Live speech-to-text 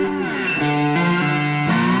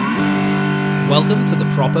Welcome to the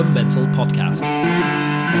Proper Mental Podcast.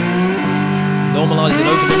 Normalising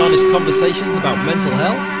open and honest conversations about mental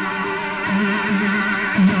health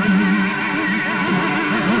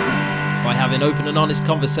by having open and honest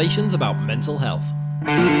conversations about mental health.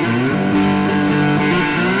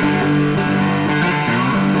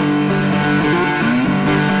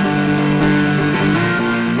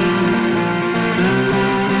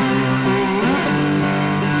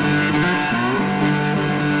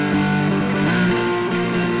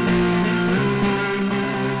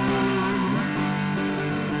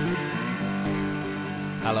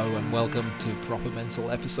 Welcome to Proper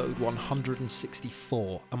Mental episode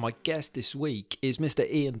 164, and my guest this week is Mr.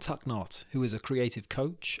 Ian Tucknott, who is a creative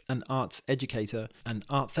coach, an arts educator, an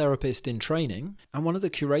art therapist in training, and one of the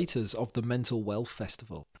curators of the Mental Wealth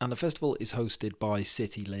Festival. And the festival is hosted by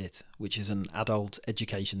City Lit, which is an adult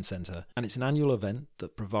education centre, and it's an annual event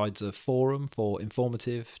that provides a forum for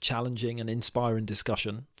informative, challenging and inspiring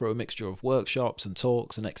discussion through a mixture of workshops and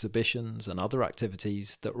talks and exhibitions and other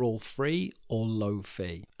activities that are all free or low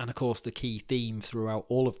fee. And of course, the key theme throughout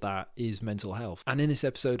all of that is mental health. And in this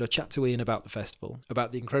episode, I chat to Ian about the festival,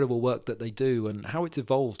 about the incredible work that they do and how it's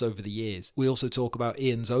evolved over the years. We also talk about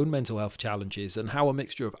Ian's own mental health challenges and how a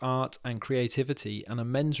mixture of art and creativity and a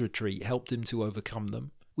men's retreat helped him to overcome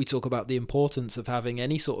them. We talk about the importance of having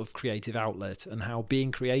any sort of creative outlet and how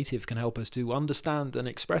being creative can help us to understand and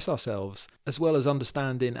express ourselves, as well as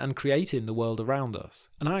understanding and creating the world around us.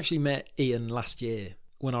 And I actually met Ian last year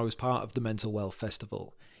when I was part of the Mental Wealth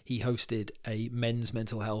Festival. He hosted a men's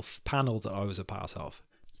mental health panel that I was a part of.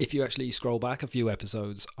 If you actually scroll back a few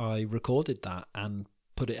episodes, I recorded that and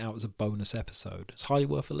put it out as a bonus episode. It's highly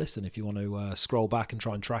worth a listen if you want to scroll back and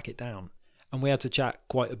try and track it down. And we had to chat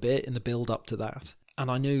quite a bit in the build up to that. And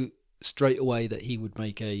I knew straight away that he would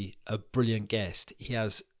make a brilliant guest. He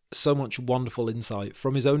has so much wonderful insight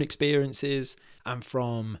from his own experiences and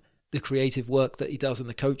from the creative work that he does and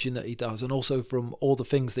the coaching that he does, and also from all the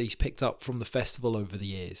things that he's picked up from the festival over the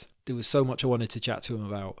years. There was so much I wanted to chat to him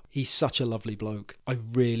about. He's such a lovely bloke. I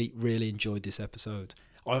really, really enjoyed this episode.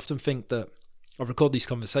 I often think that I record these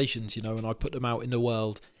conversations, and I put them out in the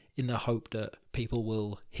world in the hope that people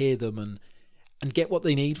will hear them and get what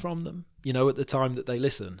they need from them, at the time that they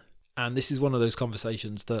listen. And this is one of those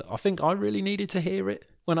conversations that I think I really needed to hear it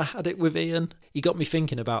when I had it with Ian. He got me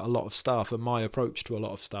thinking about a lot of stuff and my approach to a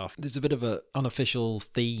lot of stuff. There's a bit of an unofficial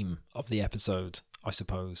theme of the episode, I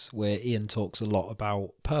suppose, where Ian talks a lot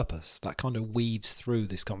about purpose. That kind of weaves through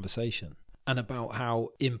this conversation. And about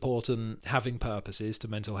how important having purpose is to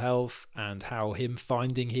mental health, and how him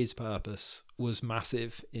finding his purpose was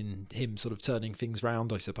massive in him sort of turning things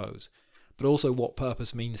round, I suppose. But also what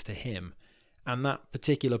purpose means to him. And that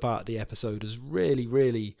particular part of the episode has really,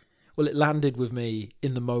 really, it landed with me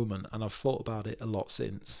in the moment, and I've thought about it a lot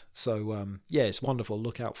since. So, it's wonderful.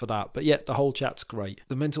 Look out for that. But the whole chat's great.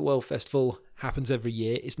 The Mental Wealth Festival happens every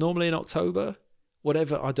year. It's normally in October.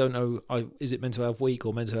 Whatever, I don't know, is it Mental Health Week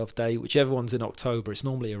or Mental Health Day? Whichever one's in October, it's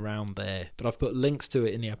normally around there. But I've put links to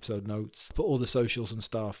it in the episode notes, put all the socials and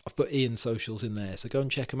stuff. I've put Ian's socials in there, so go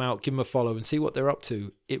and check them out, give them a follow and see what they're up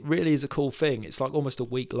to. It really is a cool thing. It's like almost a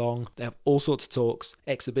week long. They have all sorts of talks,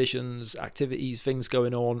 exhibitions, activities, things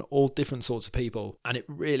going on, all different sorts of people. And it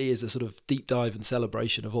really is a sort of deep dive and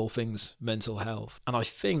celebration of all things mental health. And I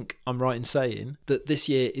think I'm right in saying that this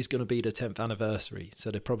year is going to be the 10th anniversary,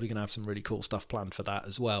 so they're probably going to have some really cool stuff planned for that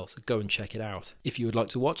as well, so go and check it out. If you would like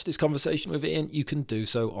to watch this conversation with Ian, you can do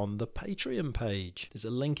so on the Patreon page. There's a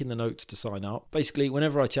link in the notes to sign up. Basically,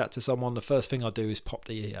 whenever I chat to someone, the first thing I do is pop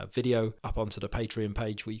the video up onto the Patreon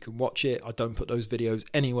page where you can watch it. I don't put those videos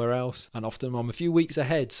anywhere else, and often I'm a few weeks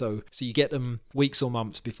ahead, so you get them weeks or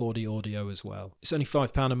months before the audio as well. It's only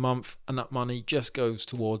 £5 a month, and that money just goes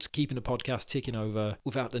towards keeping the podcast ticking over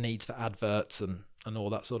without the needs for adverts and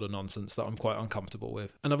all that sort of nonsense that I'm quite uncomfortable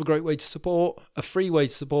with. Another great way to support, a free way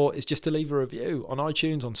to support, is just to leave a review on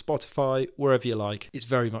iTunes, on Spotify, wherever you like. It's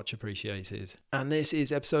very much appreciated. And this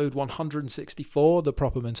is episode 164, the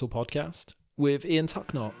Proper Mental Podcast, with Ian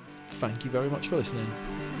Tucknott. Thank you very much for listening.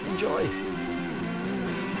 Enjoy.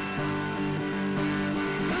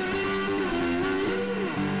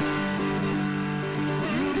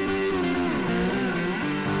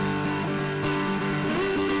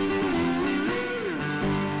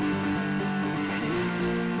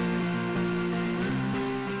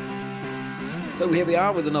 So here we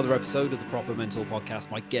are with another episode of the Proper Mental Podcast.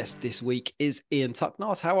 My guest this week is Ian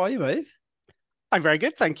Tucknott. How are you, mate? I'm very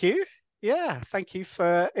good, thank you. Yeah, thank you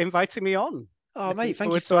for inviting me on. Oh, mate,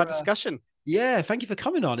 thank you for our discussion. Yeah, thank you for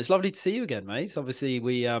coming on. It's lovely to see you again, mate. Obviously,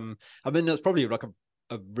 that's probably like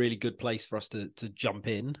a really good place for us to jump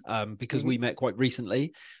in, because Mhm. we met quite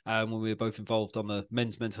recently, when we were both involved on the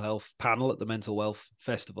men's mental health panel at the Mental Wealth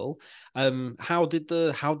Festival. How did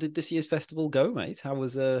this year's festival go, mate? How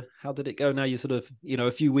did it go? Now you're sort of,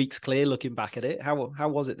 a few weeks clear looking back at it. How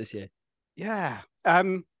was it this year? Yeah,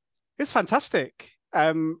 it's fantastic.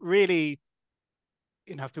 Really,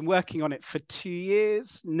 I've been working on it for 2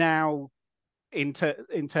 years now. In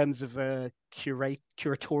terms of a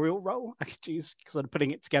curatorial role, I could use sort of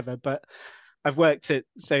putting it together. But I've worked at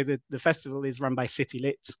the festival is run by City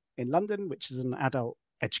Lit in London, which is an adult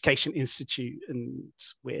education institute, and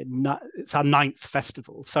it's our ninth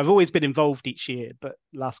festival. So I've always been involved each year, but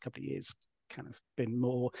last couple of years kind of been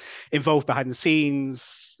more involved behind the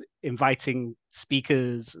scenes, inviting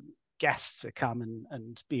speakers and guests to come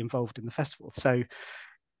and be involved in the festival. So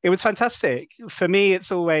it was fantastic. For me,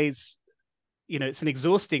 it's always, it's an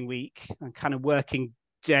exhausting week. I'm kind of working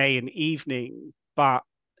day and evening, but,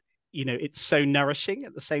 it's so nourishing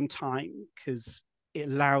at the same time because it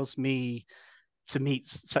allows me to meet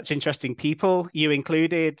such interesting people, you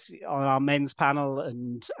included, on our men's panel,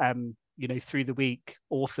 and, through the week,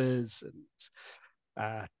 authors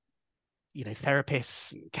and,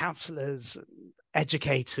 therapists and counselors and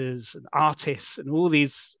educators and artists and all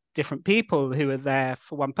these different people who are there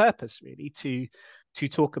for one purpose, really, to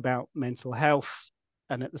talk about mental health,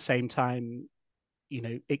 and at the same time,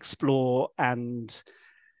 explore and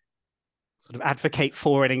sort of advocate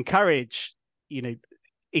for and encourage,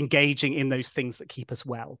 engaging in those things that keep us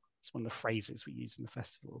well. It's one of the phrases we use in the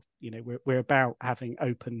festival. We're about having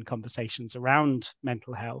open conversations around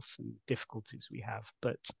mental health and difficulties we have,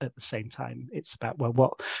 but at the same time, it's about,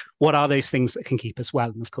 well, what are those things that can keep us well?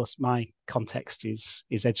 And of course, my context is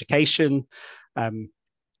education,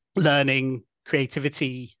 learning,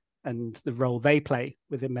 creativity, and the role they play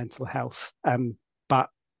within mental health. But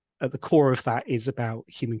at the core of that is about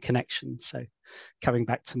human connection. So coming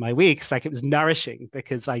back to my week, it's like it was nourishing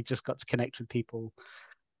because I just got to connect with people,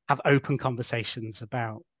 have open conversations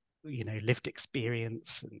about, lived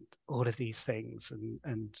experience and all of these things,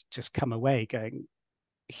 and just come away going,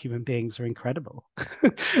 human beings are incredible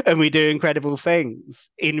and we do incredible things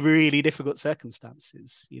in really difficult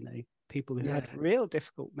circumstances. People who had real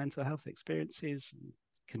difficult mental health experiences and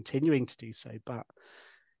continuing to do so, but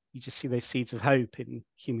you just see those seeds of hope in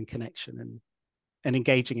human connection and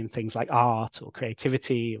engaging in things like art or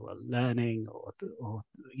creativity or learning or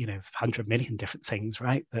 100 million different things,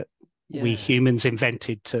 right, that we humans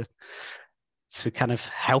invented to kind of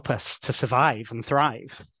help us to survive and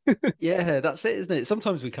thrive. Yeah, that's it, isn't it?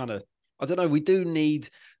 Sometimes we kind of, I don't know, we do need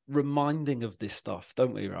reminding of this stuff,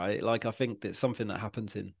 don't we? Right? Like, I think that's something that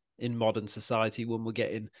happens in modern society when we're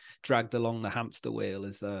getting dragged along the hamster wheel.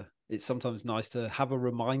 It's sometimes nice to have a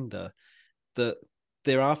reminder that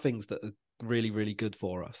there are things that are really, really good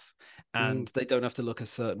for us, and they don't have to look a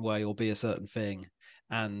certain way or be a certain thing.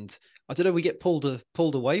 And I don't know, we get pulled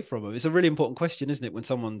away from them. It's a really important question, isn't it? When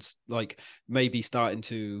someone's like maybe starting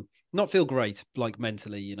to not feel great, like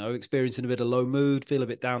mentally, experiencing a bit of low mood, feel a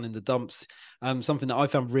bit down in the dumps. Something that I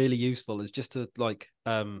found really useful is just to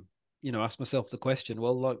ask myself the question,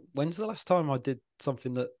 well, like, when's the last time I did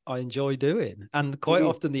something that I enjoy doing? And quite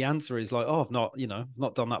often the answer is like, oh, I've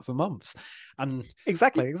not done that for months. And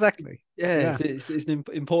Exactly. yeah. It's an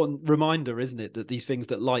important reminder, isn't it, that these things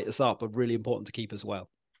that light us up are really important to keep us well.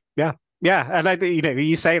 Yeah. And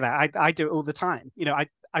you say that, I do it all the time.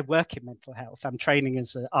 I work in mental health. I'm training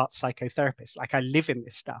as an art psychotherapist. Like, I live in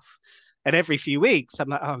this stuff. And every few weeks, I'm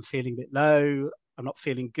like, oh, I'm feeling a bit low. I'm not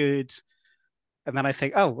feeling good. And then I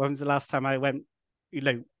think, oh, when was the last time I went,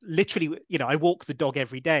 literally, I walk the dog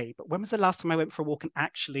every day, but when was the last time I went for a walk and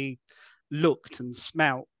actually looked and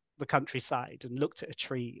smelt the countryside and looked at a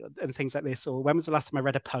tree and things like this? Or when was the last time I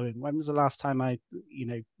read a poem? When was the last time I,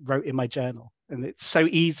 wrote in my journal? And it's so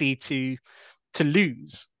easy to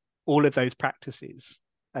lose all of those practices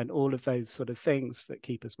and all of those sort of things that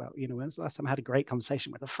keep us well. When was the last time I had a great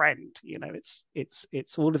conversation with a friend?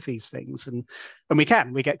 It's all of these things, and we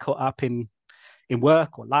get caught up in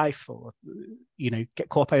work or life, or get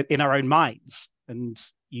caught up in our own minds, and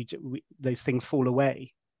those things fall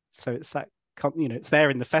away. So it's that, it's there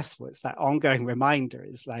in the festival. It's that ongoing reminder,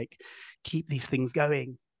 is like, keep these things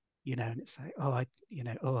going, and it's like,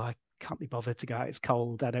 I can't be bothered to go out, it's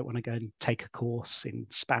cold, I don't want to go and take a course in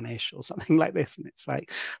Spanish or something like this. And it's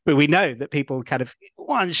like, but we know that people kind of,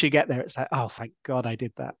 once you get there, it's like, oh, thank God I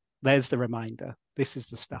did that. There's the reminder. This is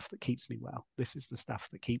the stuff that keeps me well. This is the stuff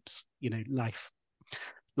that keeps, life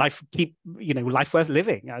worth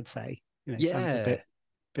living, I'd say. It sounds a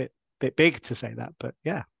bit big to say that, but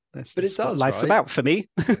yeah. But it That's what does, life's right? about for me.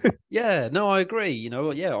 Yeah, no, I agree.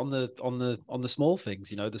 Yeah, on the small things,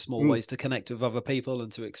 the small Mm, ways to connect with other people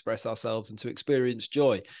and to express ourselves and to experience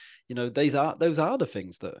joy. Those are the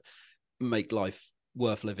things that make life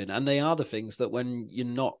worth living, and they are the things that when you're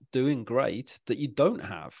not doing great that you don't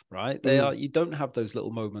have, right? mm, You don't have those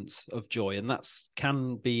little moments of joy, and that's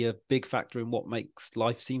can be a big factor in what makes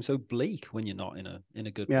life seem so bleak when you're not in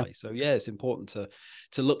a good yeah, place. So yeah, it's important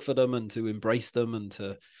to look for them and to embrace them and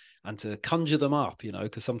to conjure them up,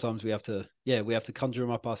 because sometimes we have to conjure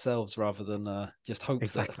them up ourselves rather than just hope that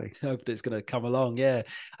exactly. hope that it's going to come along. Yeah.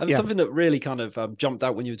 And Yeah. something that really kind of jumped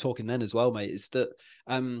out when you were talking then as well, mate, is that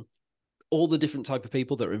all the different type of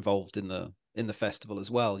people that are involved in the festival as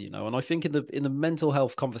well, and I think in the mental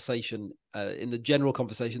health conversation, in the general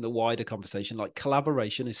conversation, the wider conversation, like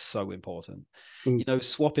collaboration is so important, Mm,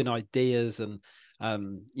 swapping ideas and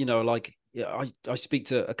like, yeah, I speak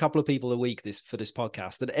to a couple of people a week for this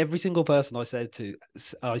podcast, and every single person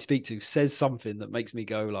I speak to says something that makes me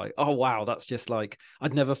go like, oh wow, that's just like,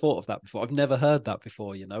 I'd never thought of that before, I've never heard that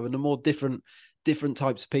before, and the more different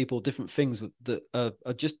types of people, different things that are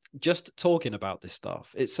just talking about this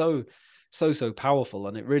stuff. It's so powerful,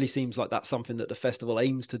 and it really seems like that's something that the festival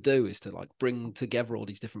aims to do, is to like bring together all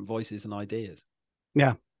these different voices and ideas.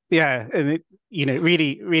 yeah. Yeah. And it,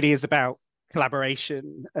 really, really is about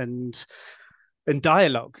collaboration and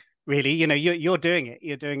dialogue, really. You're doing it.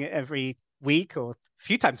 You're doing it every week or a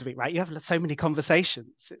few times a week, right? You have so many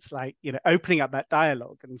conversations. It's like, opening up that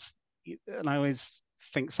dialogue. And I always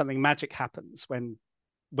think something magic happens when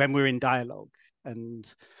we're in dialogue.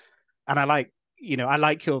 And I like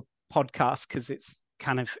your podcast because it's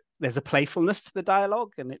kind of, there's a playfulness to the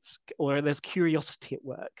dialogue, or there's curiosity at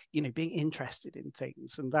work, being interested in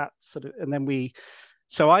things, and that sort of, and then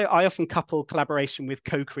so I often couple collaboration with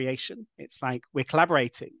co-creation. It's like we're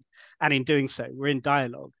collaborating, and in doing so, we're in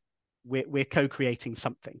dialogue. We're co-creating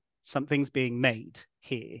something. Something's being made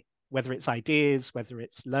here, whether it's ideas, whether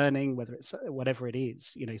it's learning, whether it's whatever it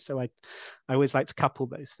is. So I always like to couple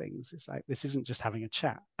those things. It's like, this isn't just having a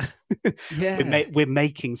chat. Yeah. We're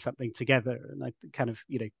making something together, and I kind of,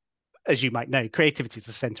 as you might know, creativity is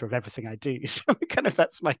the center of everything I do. So kind of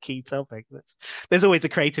that's my key topic. There's always a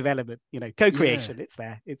creative element, Yeah. co-creation. It's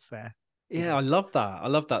there. Yeah, I love that. I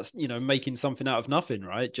love that. Making something out of nothing,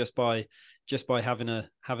 right? Just by having a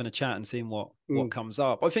chat and seeing what Mm, comes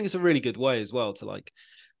up. I think it's a really good way as well to like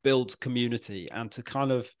build community and to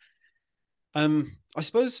kind of I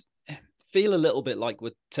suppose feel a little bit like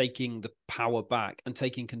we're taking the power back and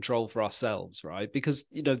taking control for ourselves, right? Because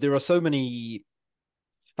there are so many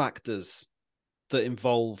factors that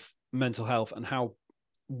involve mental health and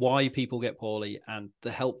why people get poorly and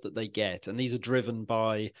the help that they get, and these are driven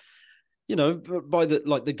by by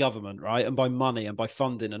the government, right, and by money and by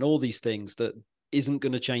funding and all these things that isn't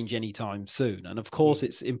going to change anytime soon. And of course mm,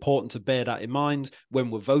 it's important to bear that in mind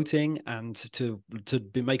when we're voting and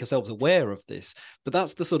make ourselves aware of this, but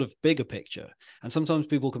that's the sort of bigger picture. And sometimes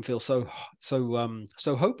people can feel so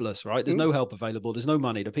hopeless, right? There's mm, no help available, there's no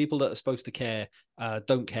money, the people that are supposed to care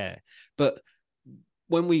don't care. But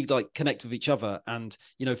when we like connect with each other and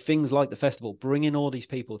things like the festival bringing all these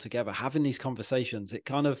people together, having these conversations, it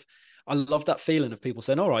kind of, I love that feeling of people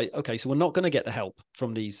saying, all right, okay, so we're not going to get the help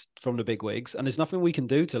from the big wigs, and there's nothing we can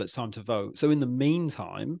do till it's time to vote. So in the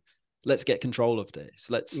meantime, let's get control of this.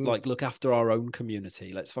 Let's mm. like look after our own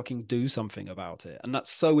community. Let's fucking do something about it. And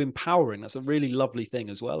that's so empowering. That's a really lovely thing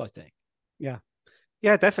as well, I think. Yeah,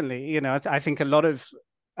 yeah, definitely. I think a lot of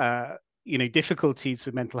uh, difficulties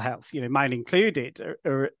with mental health, mine included,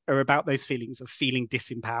 are about those feelings of feeling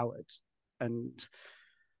disempowered. And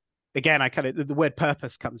again, I kind of, the word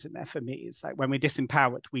purpose comes in there for me. It's like when we're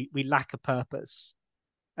disempowered, we lack a purpose,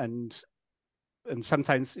 and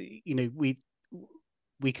sometimes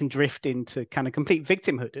we can drift into kind of complete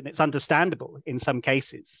victimhood, and it's understandable in some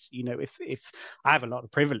cases. If I have a lot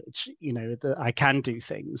of privilege, that I can do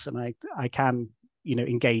things, and I can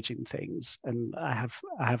engage in things, and I have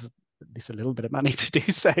at least a little bit of money to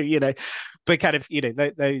do so, but kind of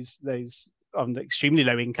those on the extremely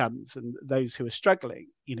low incomes and those who are struggling,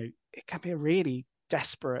 it can be a really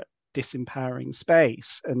desperate, disempowering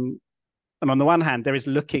space. And on the one hand, there is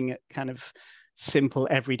looking at kind of simple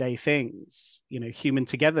everyday things, human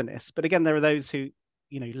togetherness. But again, there are those who,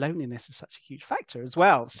 loneliness is such a huge factor as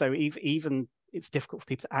well. So even it's difficult for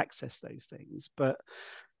people to access those things. But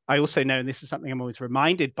I also know, and this is something I'm always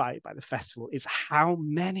reminded by the festival, is how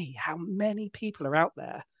many people are out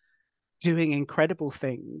there doing incredible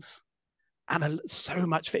things, and so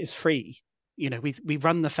much of it is free. We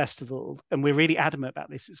run the festival, and we're really adamant about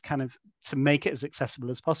this. It's kind of to make it as accessible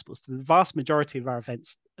as possible. So the vast majority of our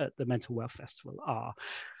events at the Mental Wealth Festival are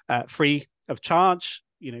free of charge.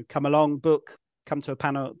 Come along, book, come to a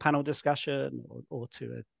panel discussion, or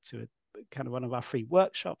to a kind of one of our free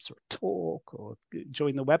workshops or a talk, or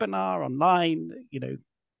join the webinar online.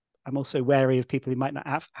 I'm also wary of people who might not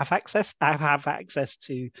have access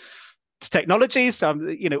to technology. So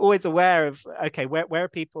I'm, always aware of, okay, where are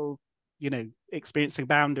people, experiencing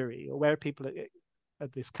boundary, or where are people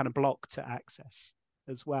at this kind of block to access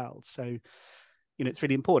as well. So, it's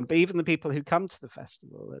really important. But even the people who come to the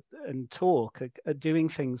festival and talk are doing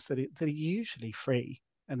things that are usually free,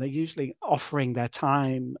 and they're usually offering their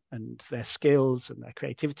time and their skills and their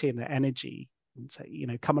creativity and their energy, and say,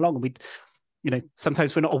 come along. And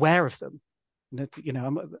sometimes we're not aware of them.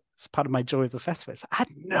 It's part of my joy of the festival. I had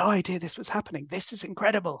no idea this was happening. This is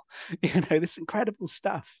incredible. This incredible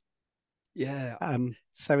stuff. Yeah.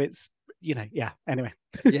 So it's, yeah. Anyway.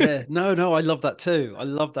 Yeah. No, I love that tue.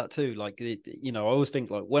 Like, I always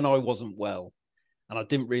think, like, when I wasn't well and I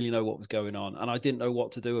didn't really know what was going on and I didn't know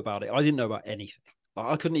what to do about it, I didn't know about anything.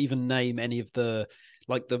 I couldn't even name any of the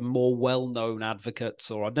more well-known advocates,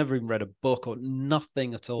 or I'd never even read a book or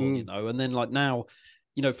nothing at all, And then, like, now,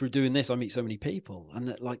 through doing this, I meet so many people,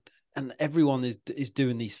 and and everyone is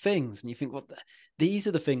doing these things, and you think, well, these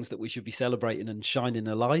are the things that we should be celebrating and shining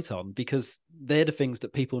a light on, because they're the things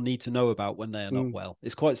that people need to know about when they are not well.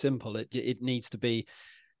 It's quite simple. It needs to be,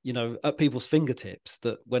 at people's fingertips,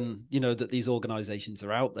 that when, that these organizations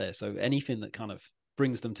are out there. So anything that kind of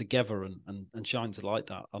brings them together and shines a light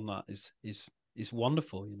on that is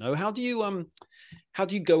wonderful. How do you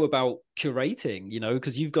go about curating,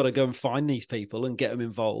 because you've got to go and find these people and get them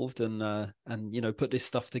involved and put this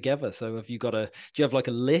stuff together. So do you have like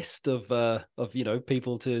a list of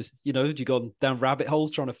people to, do you go down rabbit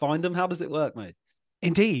holes trying to find them? How does it work, mate?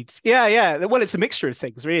 Indeed. Yeah. Well, it's a mixture of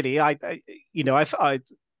things, really.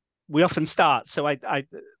 We often start. So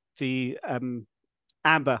the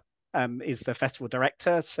Amber is the festival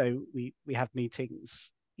director. So we have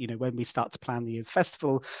meetings, when we start to plan the year's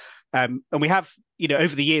festival. And we have,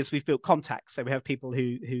 over the years, we've built contacts. So we have people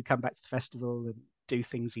who come back to the festival and do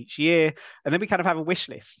things each year. And then we kind of have a wish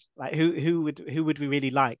list, like who would we really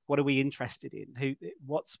like? What are we interested in?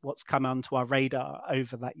 What's come onto our radar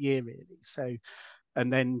over that year, really? So,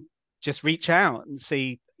 and then just reach out and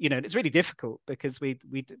see, and it's really difficult because we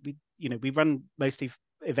run mostly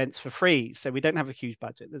events for free, so we don't have a huge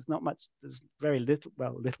budget. There's very little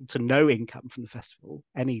to no income from the festival.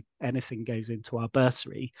 Anything goes into our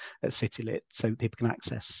bursary at CityLit, so people can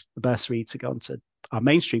access the bursary to go onto our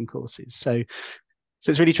mainstream courses. So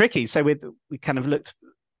it's really tricky. So we kind of looked,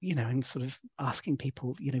 and sort of asking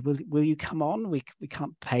people, will you come on? We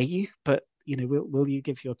can't pay you, but will you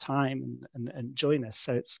give your time and join us?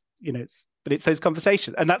 So it's, but it's those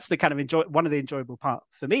conversations, and that's the kind of one of the enjoyable part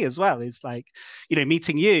for me as well, is like,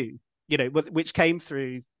 meeting you, which came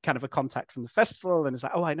through kind of a contact from the festival, and it's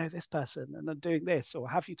like, oh, I know this person and I'm doing this, or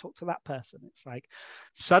have you talked to that person? It's like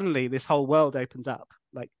suddenly this whole world opens up,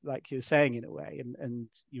 like you're saying, in a way, and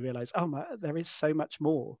you realize, oh, there is so much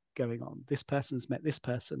more going on. This person's met this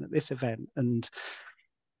person at this event, and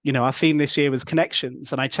our theme this year was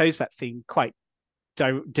connections, and I chose that theme quite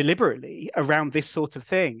deliberately around this sort of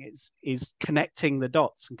thing, is connecting the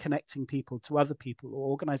dots and connecting people to other people, or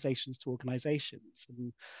organizations to organizations,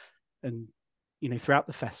 and throughout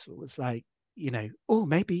the festival it's like, oh,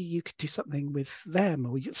 maybe you could do something with them,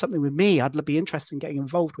 or something with me. I'd be interested in getting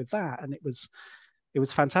involved with that. And it was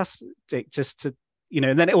fantastic just to,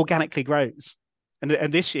 and then it organically grows. And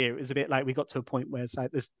this year it was a bit like we got to a point where it's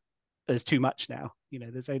like there's too much now.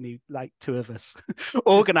 There's only like two of us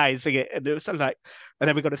organizing it, and it was like, and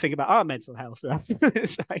then we've got to think about our mental health. Right?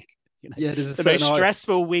 It's like, the most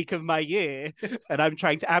stressful week of my year, and I'm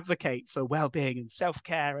trying to advocate for well-being and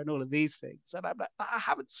self-care and all of these things, and I'm like, I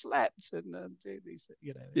haven't slept and do these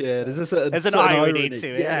things. There's an irony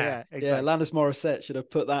to it. Yeah, exactly. Yeah. Alanis Morissette should have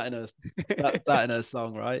put that in her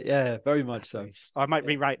song, right? Yeah, very much so. I might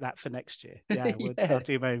rewrite that for next year. Yeah, I'll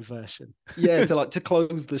do my own version. Yeah, to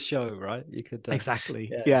close the show, right? You could exactly.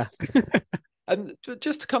 Yeah. And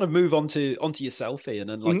just to kind of move on to yourself,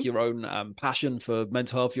 Ian, and like your own passion for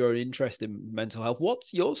mental health, your own interest in mental health.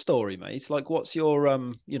 What's your story, mate? Like, what's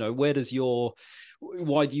your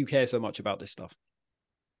why do you care so much about this stuff?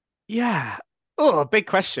 Yeah. Oh, big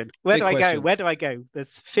question. Where do I go?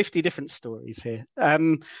 There's 50 different stories here.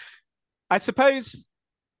 I suppose,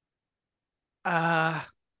 I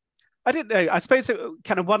don't know. I suppose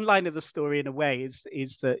kind of one line of the story in a way is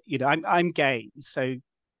that, I'm gay. So,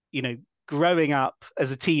 growing up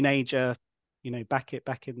as a teenager, back in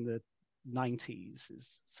the 90s,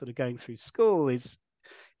 is sort of going through school is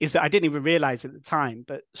that I didn't even realize at the time,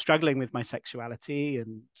 but struggling with my sexuality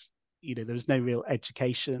and there was no real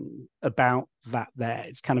education about that there.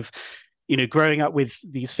 It's kind of, growing up with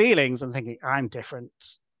these feelings and thinking, I'm different.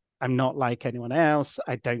 I'm not like anyone else.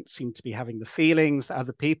 I don't seem to be having the feelings that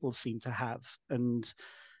other people seem to have. And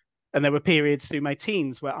there were periods through my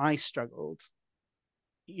teens where I struggled,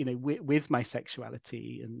 with my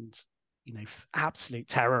sexuality and, absolute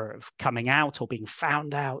terror of coming out or being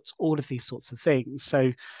found out, all of these sorts of things.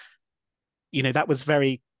 So, that was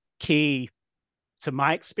very key to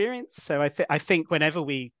my experience. So I think whenever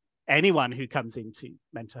anyone who comes into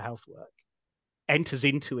mental health work enters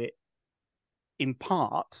into it in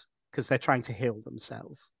part because they're trying to heal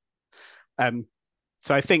themselves.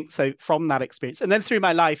 So I think from that experience, and then through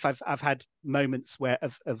my life, I've had moments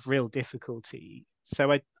of real difficulty.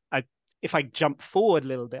 So if I jump forward a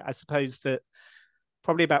little bit, I suppose that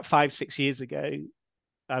probably about 5-6 years ago,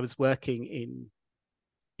 I was working in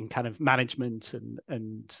kind of management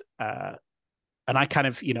and I kind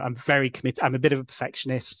of, I'm very committed. I'm a bit of a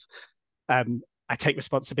perfectionist. I take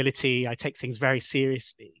responsibility. I take things very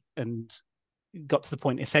seriously, and got to the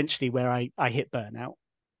point essentially where I hit burnout.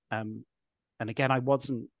 And again, I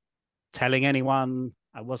wasn't telling anyone.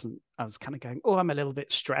 I was kind of going, oh, I'm a little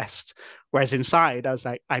bit stressed. Whereas inside, I was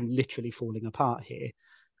like, I'm literally falling apart here.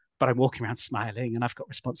 But I'm walking around smiling, and I've got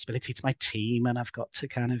responsibility to my team, and I've got to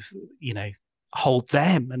kind of, hold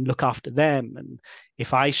them and look after them. And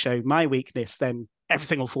if I show my weakness, then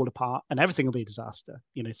everything will fall apart and everything will be a disaster.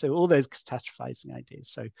 So all those catastrophizing ideas.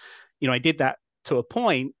 So, I did that to a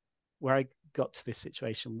point where I got to this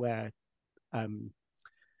situation where, if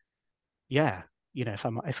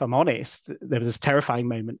I'm honest, there was this terrifying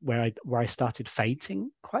moment where I started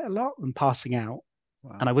fainting quite a lot and passing out.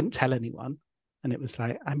 Wow. And I wouldn't tell anyone. And it was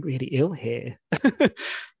like, I'm really ill here.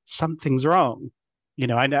 Something's wrong.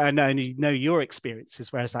 I know your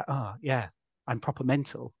experiences where it's like, oh yeah, I'm proper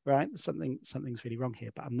mental, right? Something's really wrong here,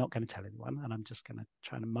 but I'm not going to tell anyone, and I'm just going to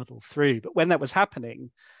try and muddle through. But when that was happening,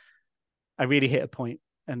 I really hit a point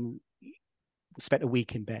and spent a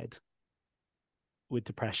week in bed with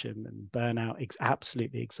depression and burnout,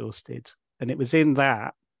 absolutely exhausted. And it was in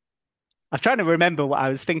that, I'm trying to remember what I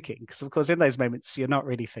was thinking, because of course in those moments you're not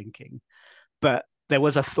really thinking, but there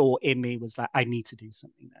was a thought in me, was that I need to do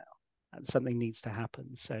something now, and something needs to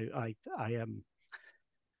happen. So I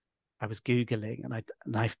was Googling, and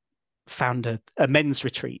I found a men's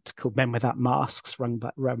retreat called Men Without Masks, run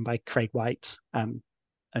by Craig White, and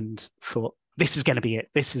thought, this is going to be it.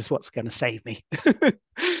 This is what's going to save me.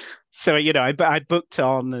 So, I booked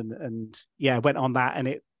on and went on that, and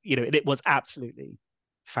it was absolutely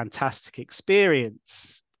fantastic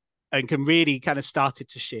experience, and can really kind of started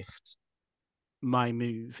to shift my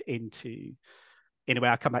move into, in a way,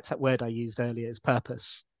 I come back to that word I used earlier, as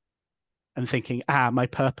purpose, and thinking, my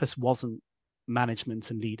purpose wasn't management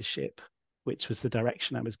and leadership, which was the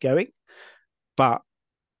direction I was going, but,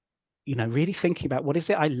 really thinking about, what is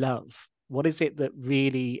it I love? What is it that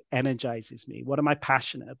really energizes me? What am I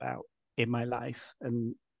passionate about in my life?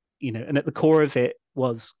 And, and at the core of it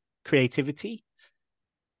was creativity.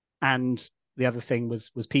 And the other thing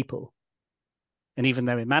was people. And even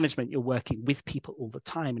though in management, you're working with people all the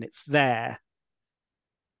time and it's there,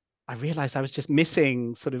 I realized I was just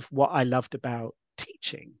missing sort of what I loved about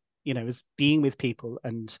teaching, was being with people.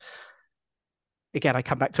 And again, I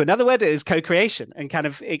come back to another word, is co-creation, and kind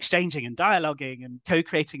of exchanging and dialoguing and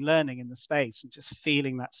co-creating learning in the space, and just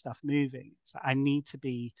feeling that stuff moving. So I need to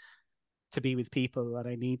be with people, and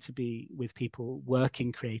I need to be with people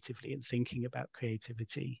working creatively and thinking about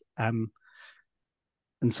creativity. And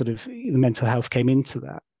sort of the mental health came into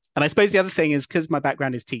that. And I suppose the other thing is, because my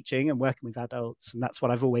background is teaching and working with adults, and that's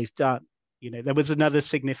what I've always done. There was another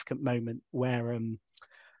significant moment where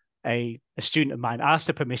a student of mine asked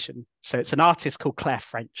her permission. So it's an artist called Claire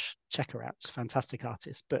French. Check her out. She's a fantastic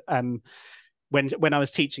artist. But when I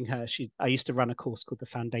was teaching her, I used to run a course called the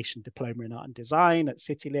Foundation Diploma in Art and Design at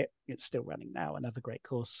CityLit. It's still running now, another great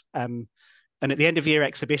course. And at the end of year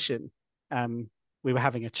exhibition, we were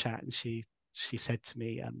having a chat, and she said to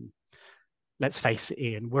me, let's face it,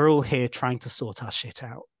 Ian, we're all here trying to sort our shit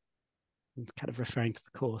out, and kind of referring to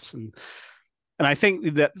the course. And I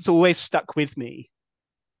think that's always stuck with me.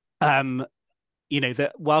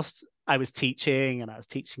 That whilst I was teaching, and I was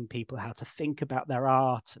teaching people how to think about their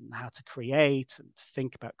art and how to create and to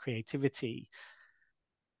think about creativity,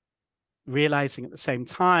 realizing at the same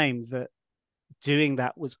time that doing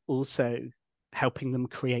that was also helping them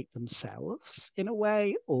create themselves in a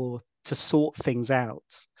way, or to sort things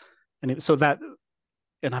out. And it was so that,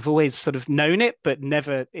 and I've always sort of known it, but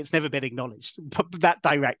it's never been acknowledged that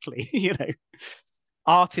directly.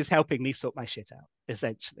 Art is helping me sort my shit out,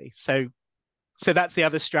 essentially. So so that's the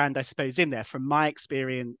other strand, I suppose, in there from my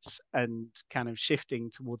experience and kind of shifting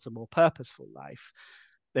towards a more purposeful life.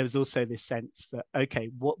 There was also this sense that, okay,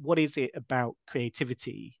 what is it about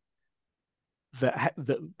creativity that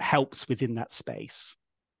helps within that space?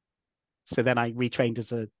 So then I retrained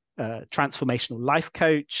as a transformational life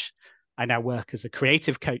coach. I now work as a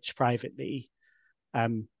creative coach privately.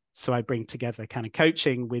 So I bring together kind of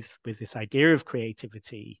coaching with this idea of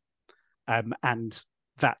creativity, and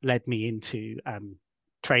that led me into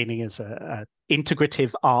training as a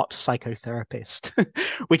integrative art psychotherapist,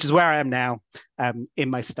 which is where I am now in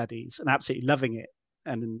my studies, and absolutely loving it.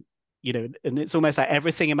 And and it's almost like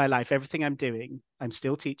everything in my life, everything I'm doing, I'm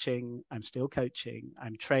still teaching, I'm still coaching,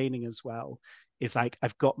 I'm training as well. Is like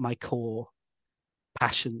I've got my core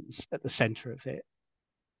passions at the center of it: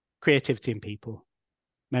 creativity in people,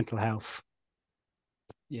 mental health.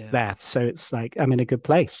 Yeah. There, so it's like I'm in a good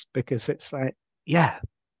place because it's like, yeah,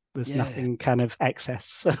 there's Yeah. nothing kind of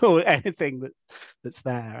excess or anything that's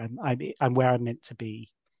there. I'm where I'm meant to be.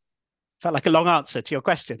 Felt like a long answer to your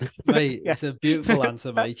question. Mate, Yeah. it's a beautiful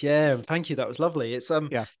answer, mate. Yeah, thank you. That was lovely. It's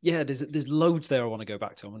Yeah. yeah, there's loads there I want to go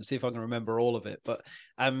back to. I want to see if I can remember all of it. But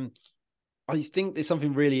I think there's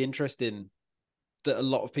something really interesting that a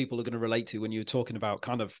lot of people are going to relate to when you're talking about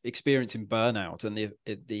kind of experiencing burnout and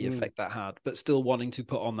the effect that had, but still wanting to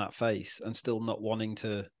put on that face and still not wanting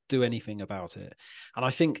to do anything about it. And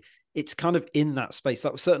I think it's kind of in that space.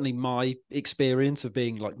 That was certainly my experience of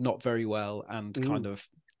being like not very well and kind of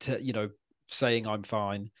saying I'm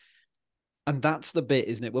fine. And that's the bit,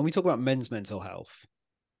 isn't it? When we talk about men's mental health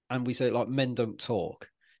and we say like men don't talk,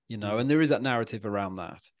 and there is that narrative around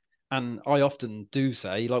that. And I often do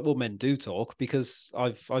say, like, well, men do talk because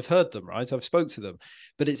I've heard them, right? I've spoke to them.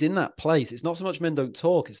 But it's in that place. It's not so much men don't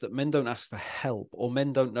talk, it's that men don't ask for help or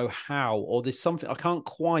men don't know how, or there's something I can't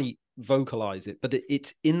quite vocalize it, but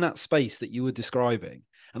it's in that space that you were describing.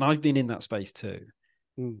 And I've been in that space too,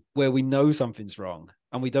 where we know something's wrong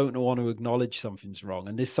and we don't want to acknowledge something's wrong.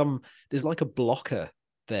 And there's like a blocker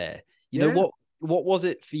there. What was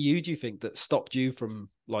it for you, do you think, that stopped you from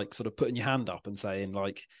like sort of putting your hand up and saying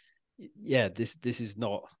like, yeah, this is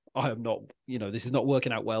not, I am not, this is not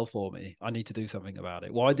working out well for me. I need to do something about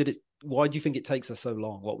it. Why do you think it takes us so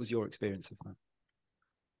long? What was your experience of that?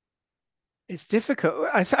 It's difficult.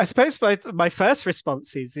 I suppose my first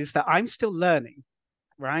response is that I'm still learning,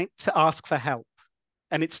 right, to ask for help.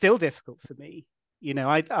 And it's still difficult for me.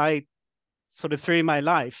 I sort of through my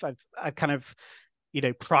life, I've kind of,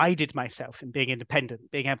 prided myself in being independent,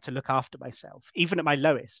 being able to look after myself, even at my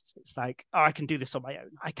lowest. It's like, oh, I can do this on my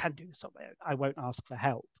own. I can do this on my own. I won't ask for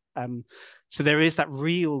help. So there is that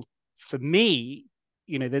real, for me,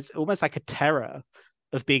 there's almost like a terror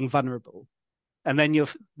of being vulnerable. And then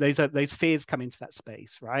those fears come into that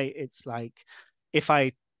space, right? It's like, if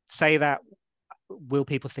I say that, will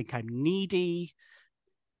people think I'm needy?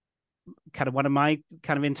 Kind of one of my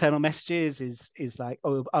kind of internal messages is like,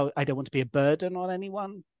 oh, I don't want to be a burden on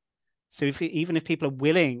anyone. So even if people are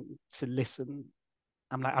willing to listen,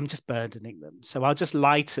 I'm like, I'm just burdening them. So I'll just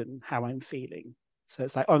lighten how I'm feeling. So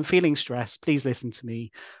it's like, oh, I'm feeling stressed. Please listen to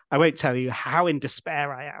me. I won't tell you how in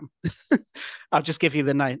despair I am. I'll just give you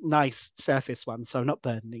the nice surface one. So I'm not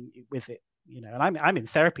burdening you with it. And I'm in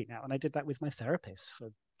therapy now, and I did that with my therapist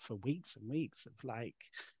for weeks and weeks of like,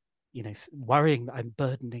 worrying that I'm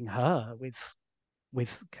burdening her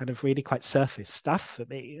with kind of really quite surface stuff for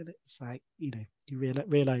me. And it's like, you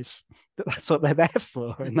realize that that's what they're there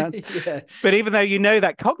for. And that's, Yeah. But even though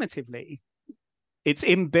that cognitively, it's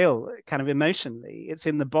inbuilt kind of emotionally, it's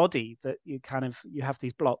in the body that you have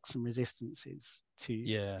these blocks and resistances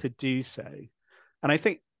to do so. And I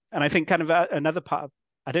think kind of another part of,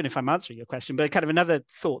 I don't know if I'm answering your question, but kind of another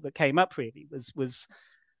thought that came up really was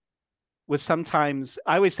sometimes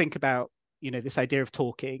I always think about, this idea of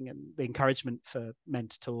talking and the encouragement for men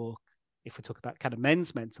to talk, if we talk about kind of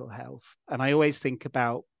men's mental health. And I always think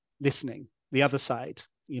about listening, the other side.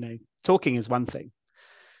 Talking is one thing,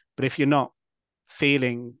 but if you're not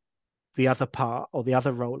feeling the other part or the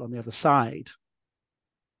other role on the other side,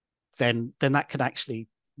 then that can actually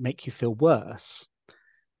make you feel worse.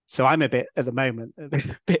 So I'm a bit at the moment, a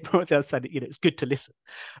bit more on the other side. It's good to listen,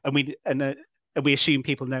 and we assume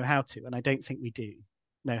people know how to, and I don't think we do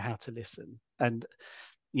know how to listen. And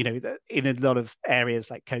in a lot of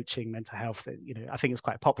areas like coaching, mental health, I think it's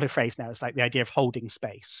quite a popular phrase now. It's like the idea of holding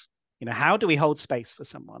space. How do we hold space for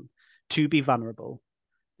someone to be vulnerable,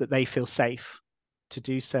 that they feel safe to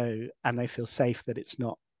do so, and they feel safe that it's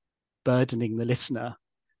not burdening the listener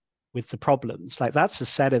with the problems? Like, that's a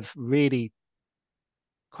set of really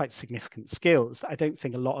quite significant skills that I don't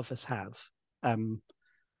think a lot of us have,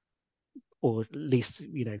 or at least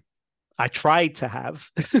I tried to have.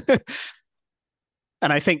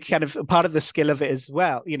 And I think kind of part of the skill of it as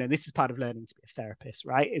well, this is part of learning to be a therapist,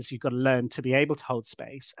 right? Is you've got to learn to be able to hold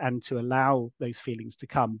space and to allow those feelings to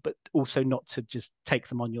come, but also not to just take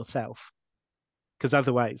them on yourself. Because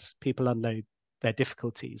otherwise people unload their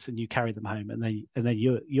difficulties and you carry them home, and then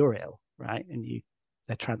you're ill, right? And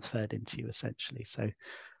they're transferred into you essentially. So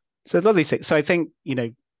a lot of these things. So I think,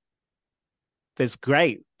 there's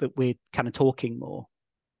great that we're kind of talking more.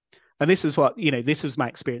 And this was this was my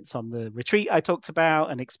experience on the retreat I talked about,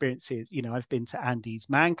 and experiences, I've been to Andy's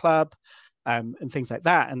Man Club, and things like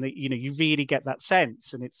that. And you really get that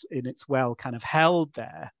sense, and it's well kind of held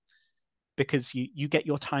there, because you get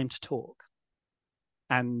your time to talk,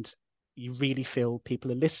 and you really feel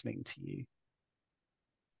people are listening to you.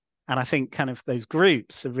 And I think kind of those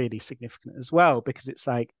groups are really significant as well, because it's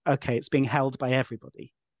like, okay, it's being held by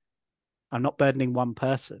everybody. I'm not burdening one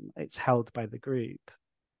person, it's held by the group.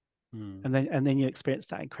 And then you experience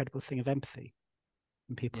that incredible thing of empathy.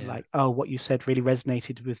 And people are like, oh, what you said really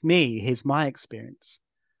resonated with me. Here's my experience.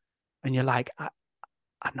 And you're like, I'm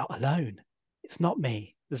not alone. It's not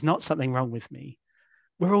me. There's not something wrong with me.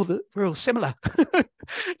 We're all similar.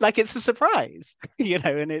 Like, it's a surprise,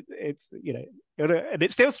 and it's and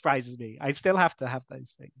it still surprises me. I still have to have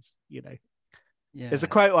those things, There's a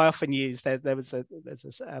quote I often use. There's a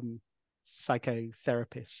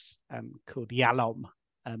psychotherapist called Yalom,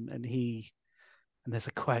 and there's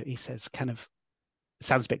a quote. He says, kind of, it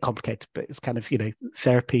sounds a bit complicated, but it's kind of,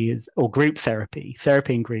 therapy group therapy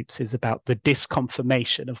in groups is about the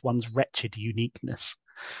disconfirmation of one's wretched uniqueness.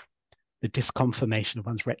 The disconfirmation of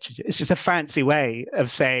one's wretched. It's just a fancy way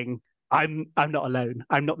of saying, I'm not alone.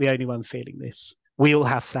 I'm not the only one feeling this. We all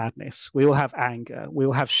have sadness. We all have anger. We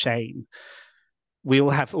all have shame. We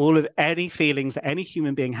all have all of any feelings that any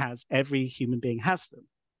human being has. Every human being has them.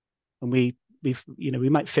 And we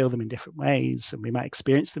might feel them in different ways, and we might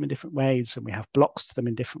experience them in different ways, and we have blocks to them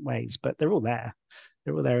in different ways, but they're all there.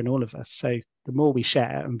 They're all there in all of us. So the more we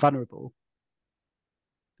share and vulnerable,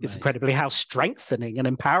 it's incredibly how strengthening and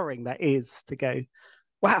empowering that is, to go,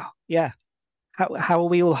 wow, yeah. How are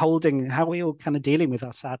we all kind of dealing with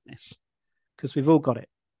our sadness? Because we've all got it.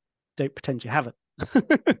 Don't pretend you haven't.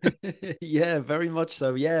 Yeah, very much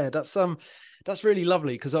so. Yeah, that's really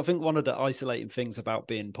lovely, because I think one of the isolating things about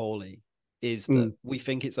being poorly is that we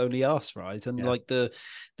think it's only us, right? And like the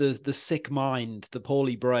sick mind, the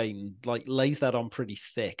poorly brain, like lays that on pretty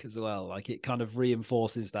thick as well. Like, it kind of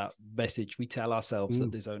reinforces that message we tell ourselves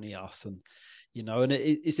that there's only us. And and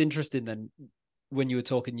it's interesting then, when you were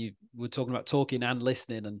talking about talking and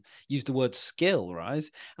listening, and use the word skill, right?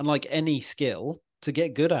 And like any skill, to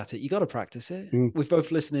get good at it, you got to practice it with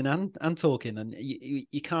both listening and talking. And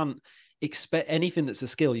you can't expect anything that's a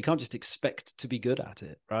skill. You can't just expect to be good at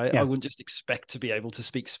it, right? I wouldn't just expect to be able to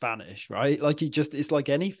speak Spanish, right? Like, it's like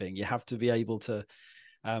anything. You have to be able to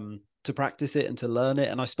practice it and to learn it.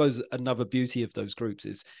 And I suppose another beauty of those groups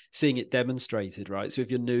is seeing it demonstrated, right? So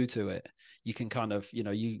if you're new to it, you can kind of,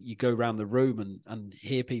 you go around the room and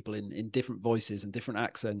hear people in different voices and different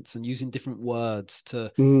accents and using different words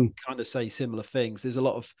to kind of say similar things. There's a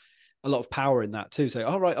lot of power in that too. Say,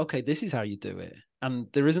 all right, okay, this is how you do it. And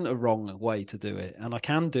there isn't a wrong way to do it. And I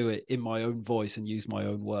can do it in my own voice and use my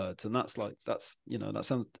own words. And that sounds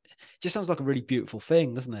like a really beautiful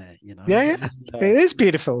thing, doesn't it? Yeah. It is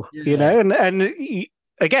beautiful, and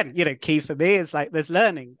again, key for me is like, there's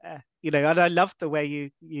learning there, and I love the way you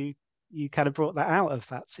kind of brought that out of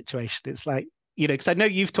that situation. It's like, because I know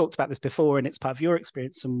you've talked about this before and it's part of your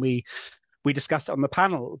experience, and we discussed it on the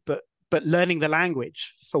panel, but learning the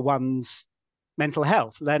language for one's mental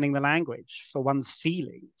health, learning the language for one's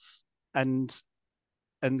feelings, and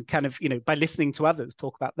kind of, by listening to others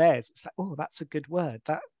talk about theirs, it's like, oh, that's a good word.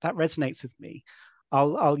 That resonates with me.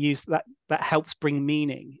 I'll use that. That helps bring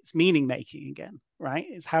meaning. It's meaning making again, right?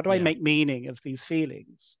 It's how do I make meaning of these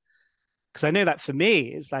feelings? Because I know that for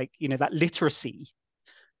me is like, that literacy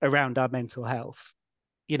around our mental health.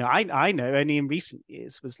 I know only in recent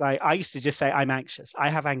years was like, I used to just say, I'm anxious. I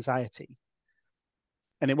have anxiety.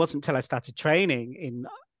 And it wasn't until I started training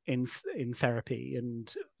in therapy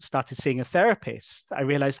and started seeing a therapist that I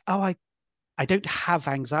realized, oh, I don't have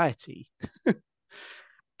anxiety.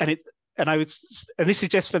 and this is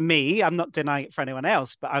just for me. I'm not denying it for anyone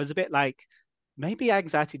else, but I was a bit like, maybe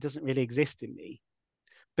anxiety doesn't really exist in me,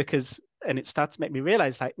 and it started to make me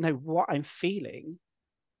realize, like, no, what I'm feeling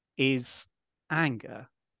is anger.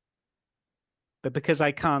 But because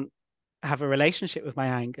I can't have a relationship with my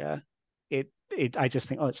anger, I just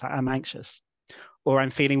think, oh, it's like I'm anxious, or I'm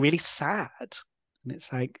feeling really sad. And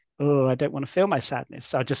it's like, oh, I don't want to feel my sadness.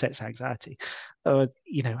 So I'll just say it's anxiety. Or,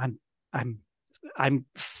 I'm I'm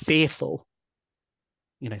fearful,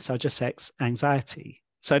 so I just say anxiety.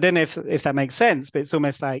 So I don't know if that makes sense, but it's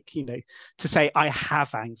almost like, to say I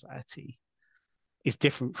have anxiety is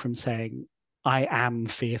different from saying I am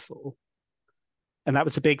fearful. And that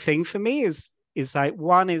was a big thing for me, is like,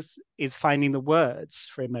 one is finding the words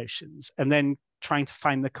for emotions and then trying to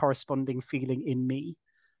find the corresponding feeling in me.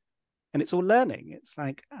 And it's all learning. It's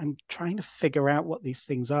like, I'm trying to figure out what these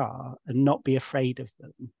things are and not be afraid of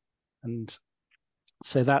them. And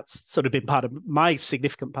so that's sort of been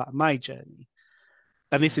significant part of my journey.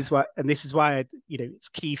 And this is why it's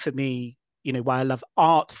key for me, why I love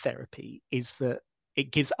art therapy, is that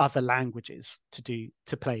it gives other languages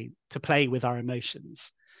to play with our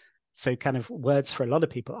emotions. So kind of words for a lot of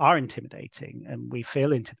people are intimidating, and we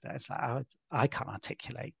feel intimidated. It's like, I can't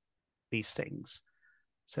articulate these things.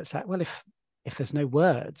 So it's like, well, if there's no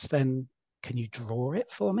words, then can you draw it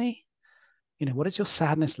for me? What does your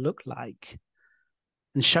sadness look like?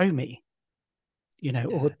 And show me,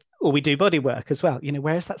 or we do body work as well.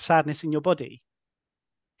 Where is that sadness in your body?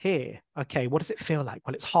 Here. Okay, what does it feel like?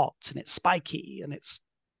 Well, it's hot and it's spiky and it's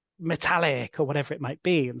metallic or whatever it might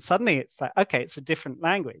be. And suddenly it's like, okay, it's a different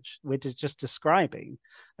language. We're just describing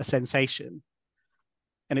a sensation.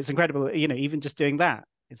 And it's incredible, even just doing that,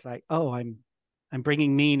 it's like, oh, I'm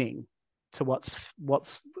bringing meaning to what's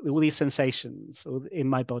all these sensations in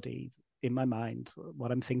my body, in my mind,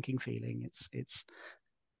 what I'm thinking, feeling. It's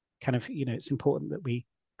kind of, it's important that we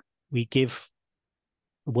give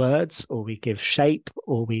words, or we give shape,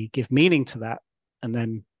 or we give meaning to that, and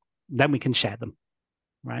then we can share them,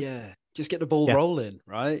 right? Yeah, just get the ball rolling,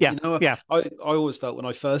 right? Yeah. I always felt when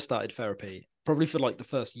I first started therapy, probably for like the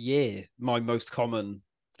first year, my most common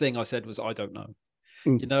thing I said was, I don't know.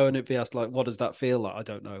 And it'd be asked, like, what does that feel like? I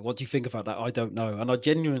don't know. What do you think about that? I don't know. And I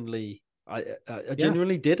genuinely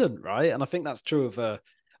didn't, right? And I think that's true of a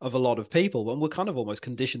lot of people. And we're kind of almost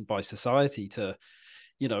conditioned by society to,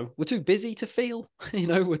 we're too busy to feel,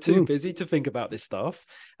 we're too busy to think about this stuff.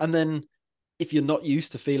 And then if you're not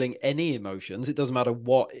used to feeling any emotions, it doesn't matter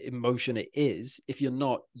what emotion it is. If you're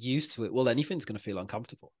not used to it, well, anything's going to feel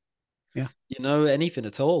uncomfortable. Yeah. Anything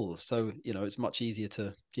at all. So, it's much easier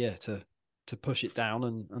to push it down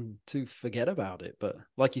and to forget about it. But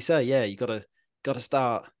like you say, you gotta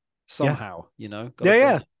start somehow. Yeah.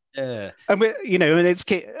 Yeah. And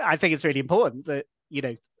I think it's really important that,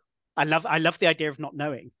 I love the idea of not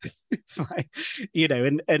knowing. It's like,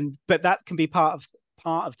 but that can be part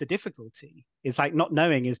of the difficulty. Is like, not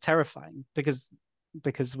knowing is terrifying because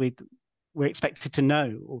we're expected to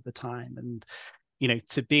know all the time, and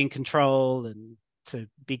to be in control and to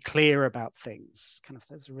be clear about things. Kind of,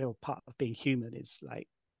 there's a real part of being human, is like,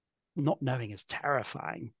 not knowing is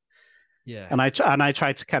terrifying. Yeah. And I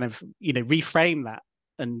try to kind of, reframe that.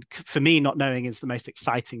 And for me, not knowing is the most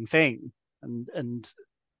exciting thing. And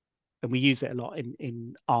we use it a lot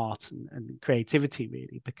in art and creativity,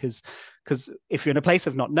 really, because if you're in a place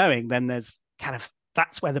of not knowing, then there's kind of,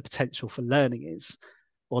 that's where the potential for learning is,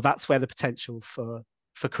 or that's where the potential for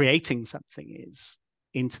creating something is,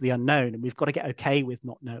 into the unknown. And we've got to get okay with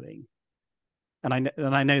not knowing. And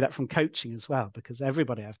I know that from coaching as well, because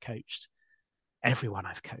everyone I've coached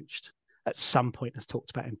at some point has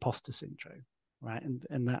talked about imposter syndrome, right?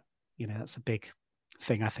 And that, that's a big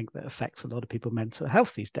thing, I think, that affects a lot of people's mental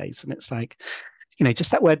health these days. And it's like,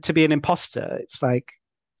 just that word, to be an imposter, it's like,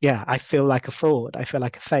 yeah, I feel like a fraud. I feel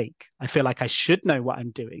like a fake. I feel like I should know what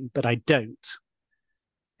I'm doing, but I don't.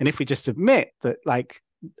 And if we just admit that, like,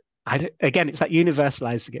 again, it's like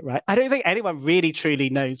universalizing it, right? I don't think anyone really truly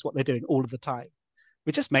knows what they're doing all of the time.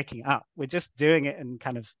 We're just making it up. We're just doing it and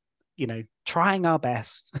kind of, trying our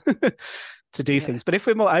best to do things. But if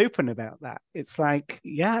we're more open about that, it's like,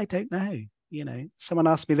 yeah, I don't know. Someone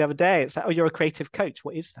asked me the other day, it's like, oh, you're a creative coach.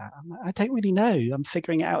 What is that? I'm like, I don't really know. I'm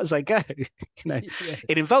figuring it out as I go.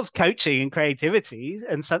 It involves coaching and creativity,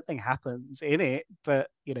 and something happens in it, but,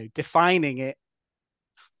 defining it,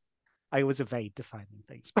 I always evade defining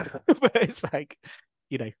things, but it's like,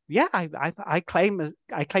 I claim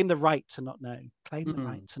the right to not know, the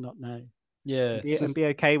right to not know, and be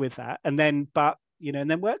okay with that, and then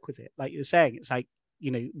work with it, like you were saying. It's like,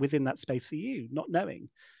 within that space for you, not knowing,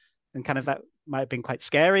 and kind of that might have been quite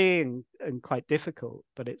scary and quite difficult,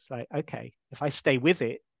 but it's like, okay, if I stay with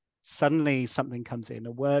it, suddenly something comes in,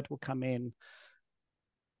 a word will come in,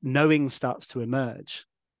 knowing starts to emerge.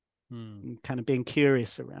 And kind of being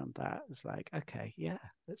curious around that is like, okay, yeah,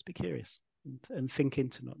 let's be curious and think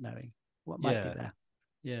into not knowing what might be there.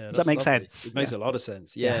 Yeah, does that make sense? It makes a lot of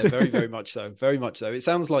sense. Yeah, very, very much so. Very much so. It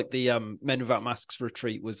sounds like the Men Without Masks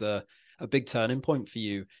retreat was a big turning point for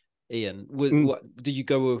you, Ian. What did you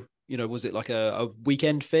go? was it like a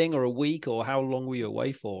weekend thing or a week, or how long were you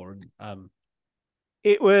away for? And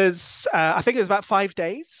It was, I think it was about 5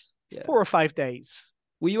 days, yeah, 4 or 5 days.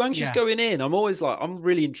 were you anxious Yeah. going in? I'm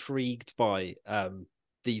really intrigued by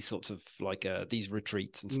these sorts of like these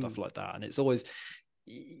retreats and stuff Mm. like that, and it's always,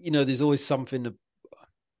 there's always something.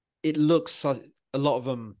 It looks a lot of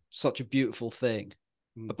them such a beautiful thing,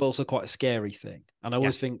 Mm. but also quite a scary thing. And I Yeah.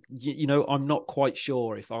 always think, I'm not quite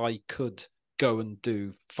sure if I could go and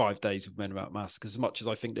do 5 days with Men Without Masks, as much as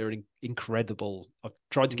I think they're incredible. I've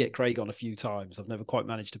tried to get Craig on a few times. I've never quite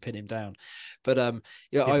managed to pin him down. But I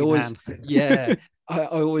Busy always, man. yeah, I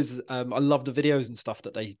always, I love the videos and stuff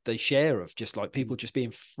that they share of just like people just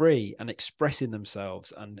being free and expressing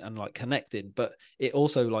themselves and like connecting. But it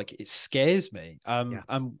also like it scares me. Yeah.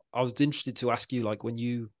 And I was interested to ask you, like, when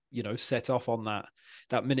you set off on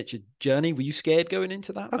that miniature journey, were you scared going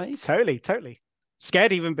into that, Oh, mate? totally.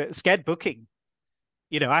 Scared, even, but scared booking.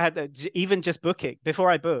 I had even just booking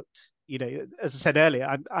before I booked. As I said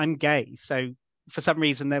earlier, I'm gay, so for some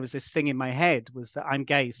reason there was this thing in my head was that I'm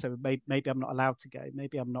gay, so maybe I'm not allowed to go.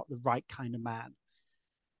 Maybe I'm not the right kind of man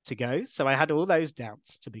to go. So I had all those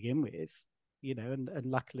doubts to begin with. And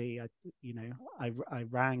luckily I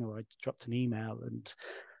rang, or I dropped an email, and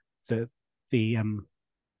the the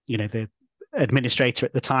the administrator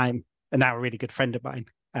at the time, and now a really good friend of mine,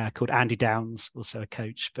 called Andy Downs, also a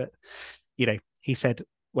coach, but he said,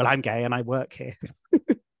 well, I'm gay and I work here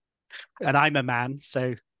and I'm a man,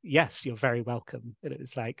 so yes, you're very welcome. And it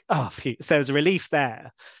was like, oh, phew. So there was a relief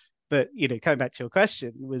there. But coming back to your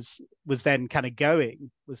question, was then kind of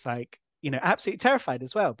was like, absolutely terrified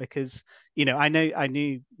as well, because I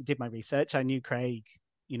knew did my research. I knew Craig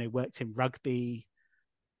worked in rugby,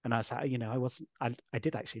 and I was like, I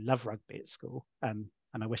did actually love rugby at school, and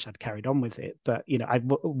I wish I'd carried on with it, but I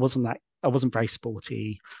wasn't very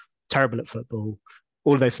sporty, terrible at football,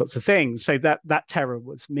 all of those sorts of things. So that terror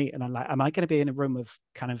was me, and I'm like, am I going to be in a room of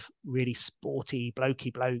kind of really sporty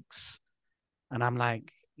blokey blokes, and I'm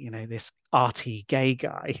like, this arty gay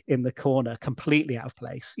guy in the corner, completely out of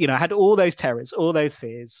place. I had all those terrors, all those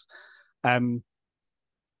fears, and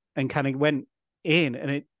kind of went in,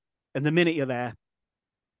 and the minute you're there,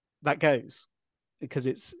 that goes, because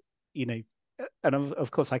it's and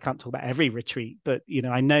of course I can't talk about every retreat, but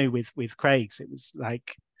I know with Craig's it was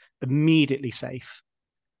like immediately safe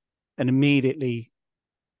and immediately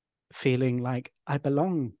feeling like I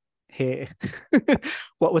belong here.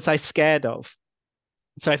 What was I scared of?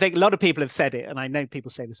 So I think a lot of people have said it, and I know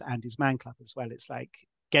people say this at Andy's Man Club as well. It's like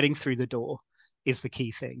getting through the door is the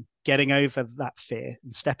key thing. Getting over that fear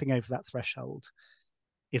and stepping over that threshold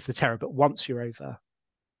is the terror. But once you're over,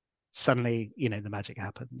 suddenly, the magic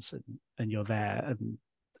happens, and you're there, and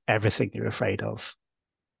everything you're afraid of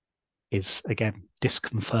is, again,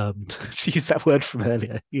 disconfirmed, to use that word from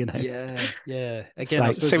earlier. Yeah. It's Again, I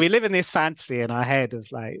like, suppose so we live in this fantasy in our head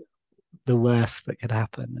of like the worst that could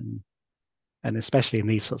happen, and especially in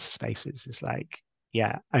these sorts of spaces, it's like,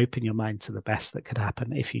 yeah, open your mind to the best that could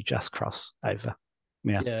happen if you just cross over.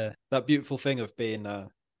 Yeah, that beautiful thing of being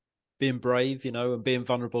brave, and being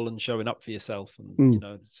vulnerable and showing up for yourself, and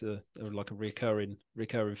it's like a recurring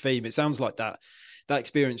theme. It sounds like that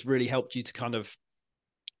experience really helped you to kind of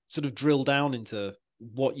sort of drill down into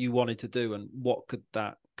what you wanted to do and what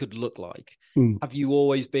could look like. Have you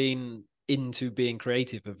always been into being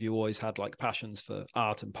creative? Have you always had like passions for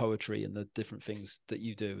art and poetry and the different things that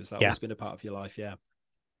you do? Has that always been a part of your life? Yeah,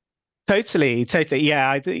 totally. Yeah,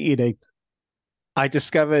 I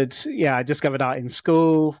discovered art in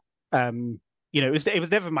school. It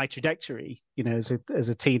was never my trajectory. As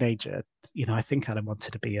a teenager, I think I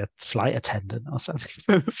wanted to be a flight attendant or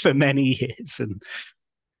something for many years, and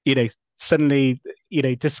suddenly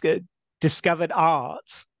discovered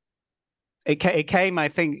art. It came, I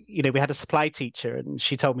think, we had a supply teacher, and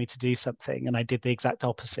she told me to do something, and I did the exact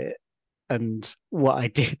opposite. And what I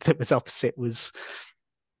did that was opposite was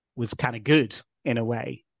kind of good in a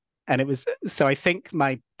way. And it was, so I think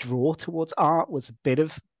my draw towards art was a bit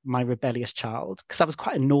of my rebellious child, because I was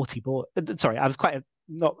quite a naughty boy. Sorry, I was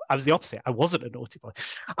the opposite. I wasn't a naughty boy.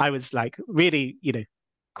 I was like really,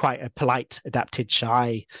 quite a polite, adapted,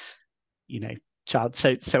 shy, child.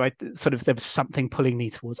 So I sort of, there was something pulling me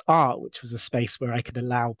towards art, which was a space where I could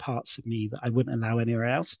allow parts of me that I wouldn't allow anywhere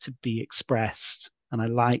else to be expressed. And I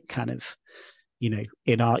like kind of,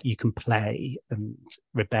 in art you can play and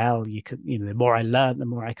rebel. You can, the more I learned, the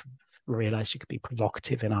more I could realize you could be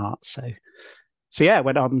provocative in art. So yeah,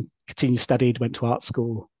 went on, studied, went to art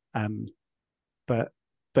school. But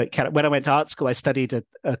kind of, when I went to art school, I studied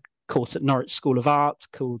a course at Norwich School of Art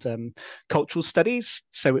called Cultural Studies.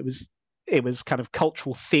 So it was kind of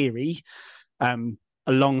cultural theory,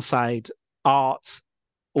 alongside art,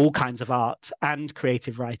 all kinds of art, and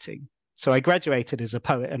creative writing. So I graduated as a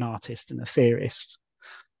poet, an artist, and a theorist.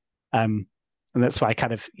 And that's why I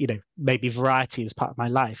kind of, maybe variety is part of my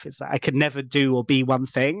life. It's like I could never do or be one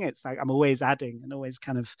thing. It's like I'm always adding and always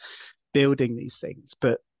kind of building these things.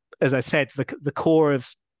 But as I said, the core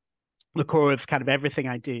of kind of everything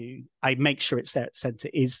I do, I make sure it's there at the center,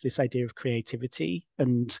 is this idea of creativity.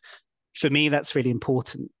 And for me, that's really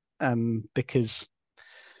important, because,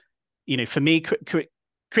 for me,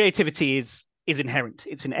 creativity is inherent.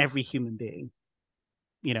 It's in every human being.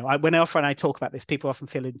 When I talk about this, people often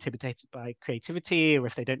feel intimidated by creativity, or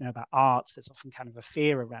if they don't know about art, there's often kind of a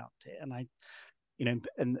fear around it. And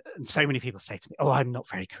and so many people say to me, "Oh, I'm not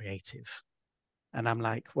very creative," and I'm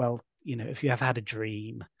like, "Well, if you ever had a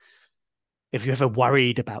dream, if you ever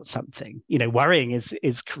worried about something, worrying is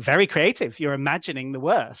very creative. You're imagining the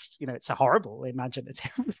worst. It's a horrible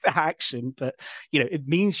imaginative action, but it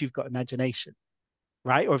means you've got imagination,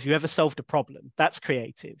 right? Or if you ever solved a problem, that's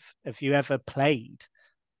creative. If you ever played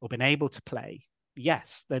or been able to play,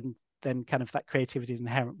 yes, then kind of that creativity is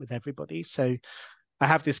inherent with everybody. So I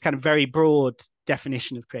have this kind of very broad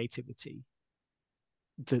definition of creativity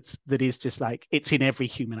that is just like, it's in every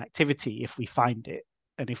human activity if we find it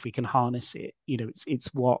and if we can harness it. It's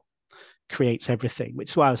what creates everything, which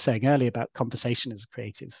is why I was saying earlier about conversation as a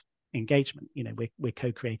creative engagement. We're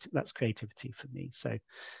co-creative. That's creativity for me. So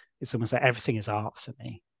it's almost like everything is art for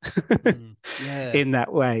me. Yeah. In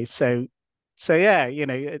that way. So yeah,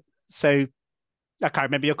 so I can't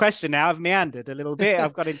remember your question now. I've meandered a little bit.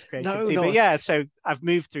 I've got into creativity, No. But yeah, so I've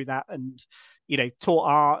moved through that and, taught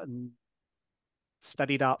art and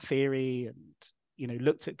studied art theory and,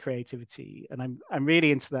 looked at creativity. And I'm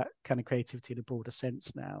really into that kind of creativity in a broader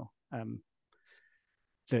sense now.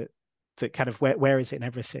 That kind of where is it in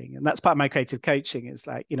everything? And that's part of my creative coaching is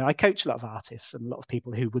like, I coach a lot of artists and a lot of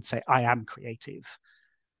people who would say I am creative,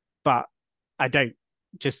 but I don't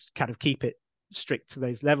just kind of keep it strict to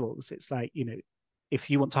those levels. It's like,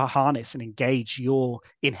 if you want to harness and engage your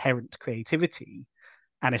inherent creativity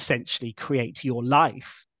and essentially create your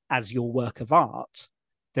life as your work of art,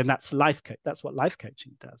 then that's that's what life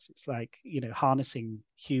coaching does. It's like, harnessing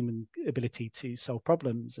human ability to solve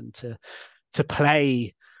problems and to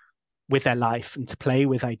play with their life and to play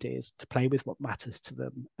with ideas, to play with what matters to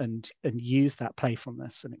them, and use that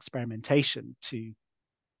playfulness and experimentation to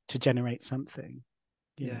generate something.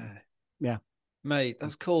 Yeah, Mate,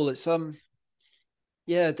 that's cool. It's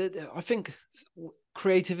yeah, I think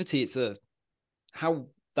creativity, it's how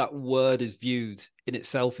that word is viewed in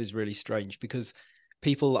itself is really strange, because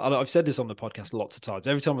people, I've said this on the podcast lots of times,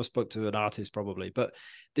 every time I've spoke to an artist probably, but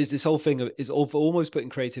there's this whole thing of almost putting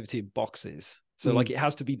creativity in boxes. So like it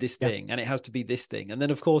has to be this thing and it has to be this thing. And then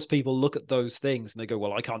of course people look at those things and they go,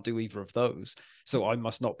 well, I can't do either of those, so I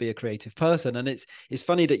must not be a creative person. And it's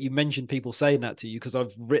funny that you mentioned people saying that to you, because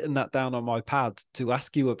I've written that down on my pad to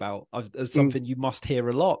ask you about as something you must hear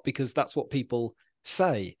a lot, because that's what people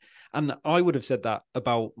say. And I would have said that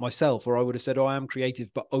about myself, or I would have said, oh, I am creative,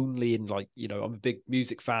 but only in like, I'm a big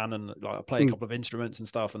music fan and like I play a couple of instruments and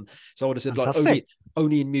stuff. And so I would have said like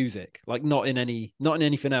only in music, like not in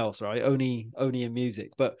anything else, right? Only in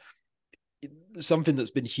music. But something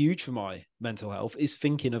that's been huge for my mental health is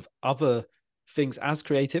thinking of other things as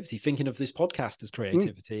creativity, thinking of this podcast as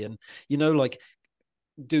creativity, and like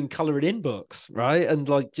doing coloring in books, right? And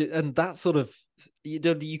like, and that sort of, you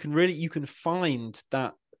can find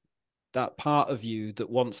that part of you that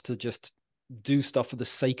wants to just do stuff for the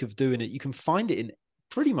sake of doing it. You can find it in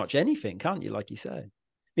pretty much anything, can't you? Like you say.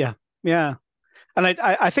 Yeah. And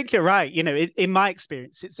I think you're right. In my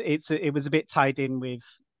experience, it was a bit tied in with,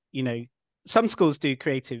 some schools do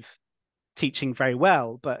creative teaching very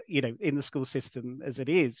well, but in the school system as it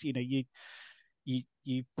is,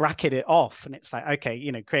 you bracket it off, and it's like,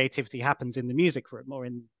 okay, creativity happens in the music room or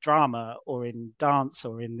in drama or in dance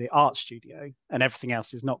or in the art studio, and everything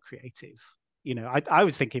else is not creative. I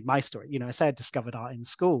was thinking my story, I said I discovered art in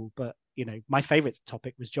school, but my favorite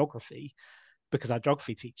topic was geography, because our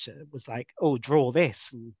geography teacher was like, oh, draw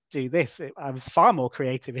this and do this. I was far more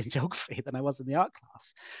creative in geography than I was in the art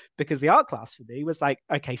class, because the art class for me was like,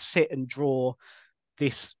 okay, sit and draw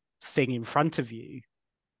this thing in front of you.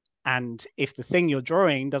 And if the thing you're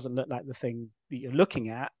drawing doesn't look like the thing that you're looking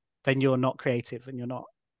at, then you're not creative and you're not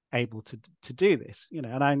able to do this.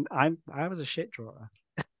 And I was a shit drawer.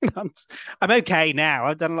 I'm okay now.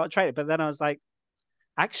 I've done a lot of training, but then I was like,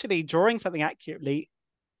 actually, drawing something accurately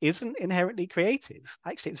isn't inherently creative.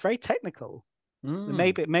 Actually, it's very technical.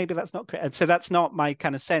 Maybe that's not creative. And so that's not my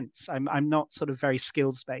kind of sense. I'm not sort of very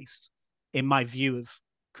skills based in my view of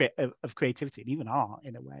of creativity, and even art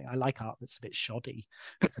in a way. I like art that's a bit shoddy,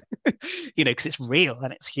 because it's real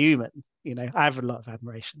and it's human. I have a lot of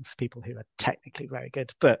admiration for people who are technically very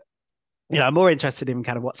good, but I'm more interested in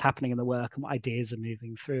kind of what's happening in the work and what ideas are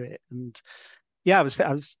moving through it. And yeah, I was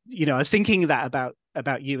thinking that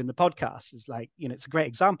about you in the podcast is like, it's a great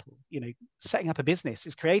example. Setting up a business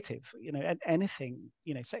is creative. Anything,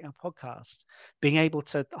 setting up a podcast, being able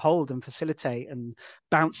to hold and facilitate and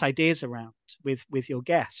bounce ideas around with your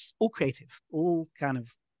guests, all creative, all kind of,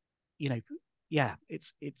 yeah,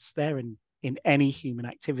 it's there in any human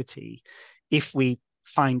activity if we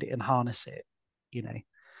find it and harness it.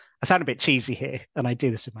 I sound a bit cheesy here, and I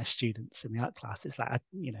do this with my students in the art class. It's like,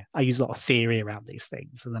 I use a lot of theory around these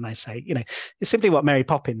things. And then I say, it's simply what Mary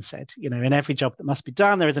Poppins said, in every job that must be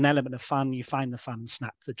done, there is an element of fun. You find the fun and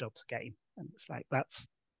snap the job's game. And it's like, that's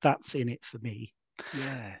in it for me.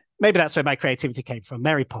 Yeah. Maybe that's where my creativity came from.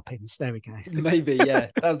 Mary Poppins. There we go. Maybe, yeah.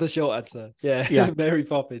 That was the short answer. Yeah. Mary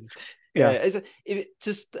Poppins. Yeah.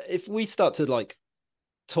 If we start to like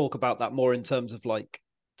talk about that more in terms of like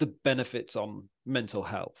the benefits on mental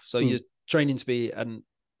health. So you're training to be an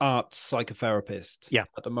art psychotherapist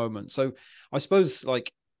at the moment. So I suppose,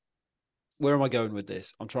 like, where am I going with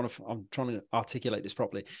this? I'm trying to articulate this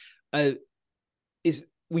properly.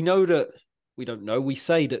 We know that we don't know. We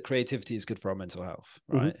say that creativity is good for our mental health,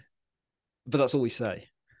 right? But that's all we say.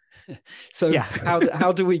 So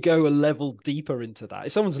how do we go a level deeper into that?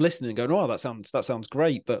 If someone's listening and going, "Oh, that sounds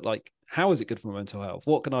great," but like, how is it good for mental health?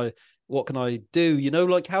 What can I do?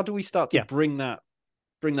 Like, how do we start to bring that?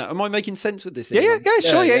 Am I making sense with this? Sure.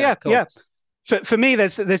 For me,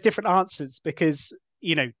 there's different answers because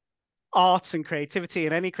art and creativity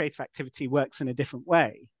and any creative activity works in a different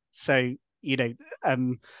way. So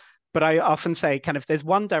but I often say kind of there's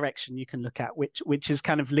one direction you can look at which is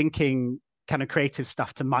kind of linking kind of creative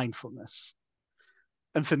stuff to mindfulness.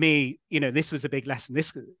 And for me, this was a big lesson.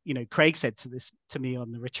 This, Craig said to me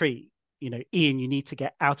on the retreat, Ian, you need to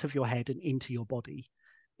get out of your head and into your body.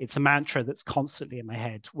 It's a mantra that's constantly in my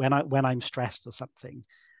head. When I'm stressed or something,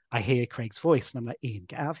 I hear Craig's voice and I'm like, Ian,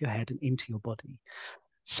 get out of your head and into your body.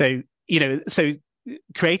 So, so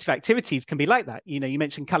creative activities can be like that. You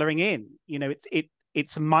mentioned coloring in,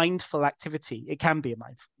 it's a mindful activity. It can be a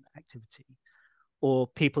mindful activity. Or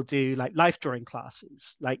people do like life drawing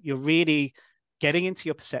classes. Like you're really getting into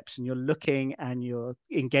your perception, you're looking and you're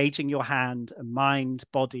engaging your hand and mind,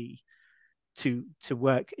 body to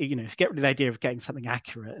work. If you get rid of the idea of getting something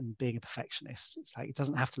accurate and being a perfectionist, it's like, it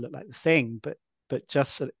doesn't have to look like the thing, but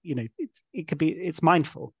just, it could be, it's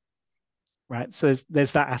mindful, right? So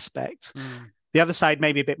there's that aspect. The other side,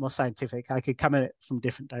 maybe a bit more scientific. I could come at it from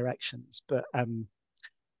different directions, but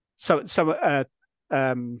so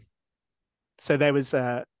there was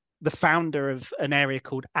the founder of an area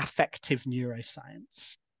called affective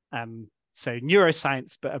neuroscience. So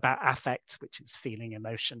neuroscience, but about affect, which is feeling,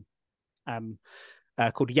 emotion,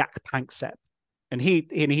 called Jaak Panksepp. And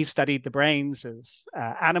he studied the brains of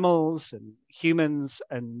animals and humans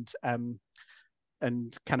and kind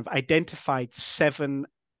of identified 7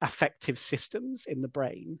 affective systems in the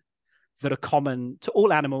brain that are common to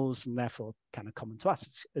all animals and therefore kind of common to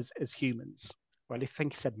us as humans. Well, I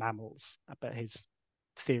think he said mammals, but his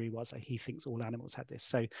theory was that he thinks all animals had this.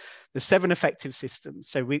 So the 7 affective systems.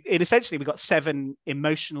 So essentially we've got 7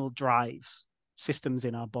 emotional drives systems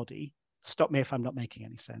in our body. Stop me if I'm not making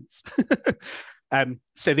any sense.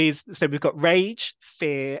 So we've got rage,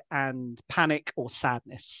 fear, and panic or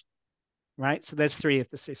sadness, right? So there's 3 of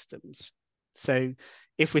the systems. So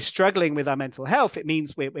if we're struggling with our mental health, it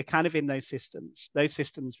means we're kind of in those systems. Those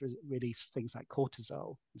systems release things like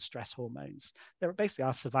cortisol and stress hormones. They're basically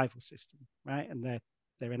our survival system, right? And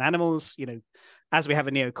they're in animals. As we have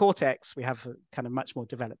a neocortex, we have a kind of much more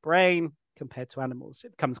developed brain compared to animals.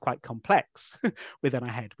 It becomes quite complex within our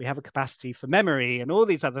head. We have a capacity for memory and all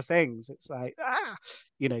these other things. It's like,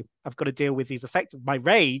 I've got to deal with these effects of my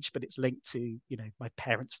rage, but it's linked to, my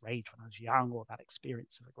parents' rage when I was young, or that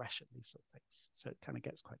experience of aggression, these sort of things. So it kind of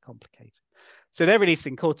gets quite complicated. So they're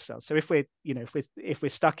releasing cortisol. So if we're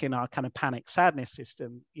stuck in our kind of panic sadness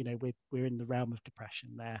system, we're in the realm of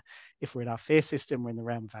depression there. If we're in our fear system, we're in the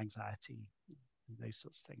realm of anxiety, and those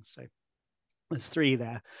sorts of things. So there's 3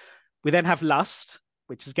 there. We then have lust,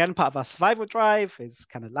 which is again part of our survival drive, is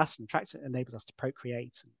kind of lust and attraction. It enables us to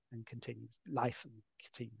procreate and continue life and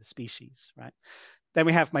continue the species, right? Then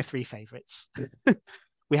we have my 3 favorites.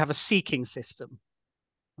 We have a seeking system.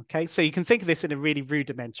 Okay, so you can think of this in a really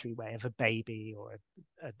rudimentary way of a baby or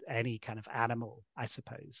any kind of animal, I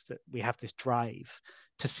suppose, that we have this drive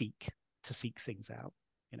to seek things out.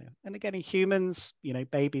 And again, in humans,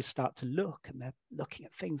 babies start to look, and they're looking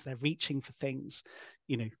at things, they're reaching for things,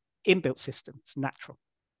 inbuilt system. It's natural.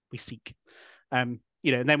 We seek. And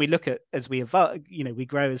then we look at, as we evolve, we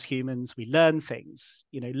grow as humans, we learn things.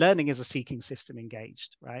 Learning is a seeking system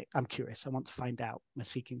engaged, right? I'm curious. I want to find out. My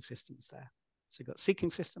seeking system's there. So we've got seeking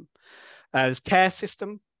system. There's care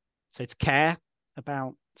system. So to care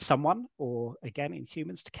about someone, or again, in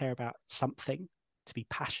humans, to care about something, to be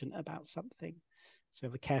passionate about something. So we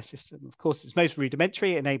have a care system. Of course, it's most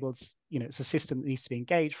rudimentary. It enables, it's a system that needs to be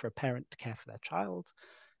engaged for a parent to care for their child.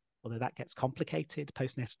 Although that gets complicated,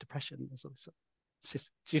 postnatal depression. There's all this.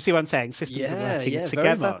 Do you see what I'm saying? Systems are working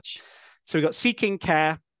together. Very much. So we've got seeking,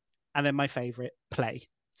 care, and then my favorite, play.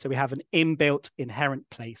 So we have an inbuilt, inherent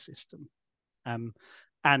play system.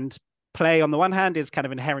 And play, on the one hand, is kind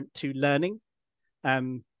of inherent to learning.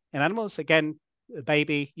 In animals, again, a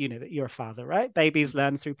baby, that you're a father, right? Babies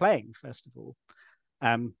learn through playing, first of all.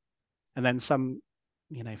 And then some,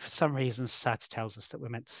 for some reason, society tells us that we're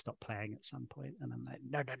meant to stop playing at some point. And I'm like,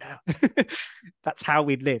 no. That's how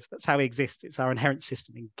we live. That's how we exist. It's our inherent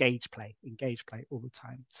system. Engage play all the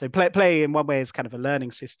time. So play in one way is kind of a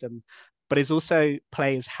learning system, but is also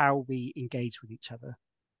play is how we engage with each other.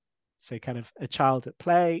 So kind of a child at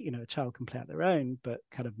play, a child can play at their own, but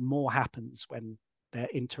kind of more happens when they're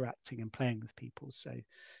interacting and playing with people. So,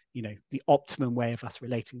 the optimum way of us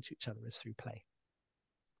relating to each other is through play.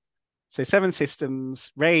 So 7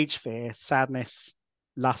 systems: rage, fear, sadness,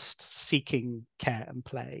 lust, seeking, care, and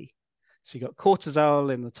play. So you've got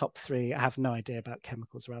cortisol in the top 3. I have no idea about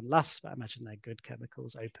chemicals around lust, but I imagine they're good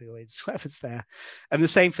chemicals, opioids, whatever's there. And the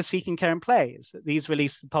same for seeking, care, and play, is that these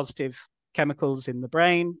release the positive chemicals in the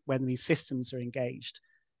brain when these systems are engaged.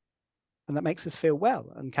 And that makes us feel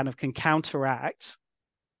well and kind of can counteract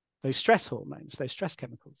those stress hormones, those stress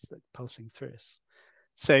chemicals that are pulsing through us.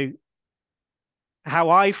 So how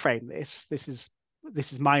I frame this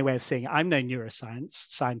is my way of seeing it. I'm no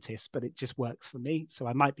scientist, but it just works for me. So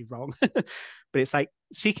I might be wrong, but it's like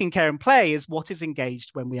seeking, care, and play is what is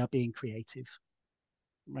engaged when we are being creative,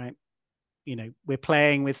 right? We're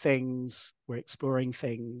playing with things, we're exploring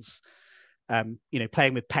things,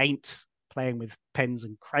 playing with paint, playing with pens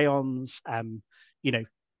and crayons,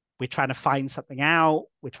 we're trying to find something out.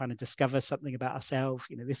 We're trying to discover something about ourselves.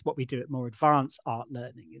 This is what we do at more advanced art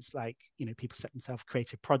learning. Is like, people set themselves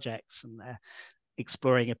creative projects and they're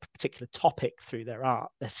exploring a particular topic through their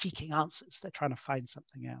art. They're seeking answers. They're trying to find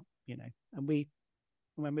something out, and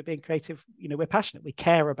when we're being creative, we're passionate. We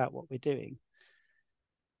care about what we're doing.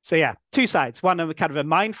 So yeah, 2 sides. One of kind of a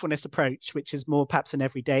mindfulness approach, which is more perhaps an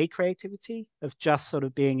everyday creativity of just sort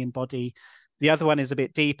of being in body. The other one is a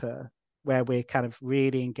bit deeper, where we're kind of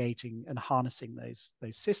really engaging and harnessing those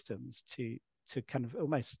systems to kind of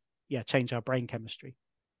almost change our brain chemistry.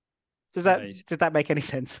 Did that make any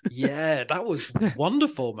sense? Yeah, that was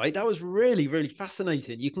wonderful, mate. That was really, really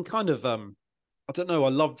fascinating. You can kind of I don't know, I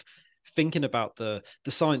love thinking about the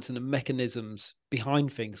science and the mechanisms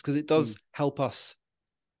behind things, because it does help us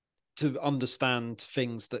to understand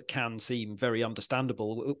things that can seem very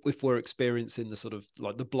understandable if we're experiencing the sort of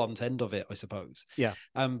like the blunt end of it, I suppose. Yeah.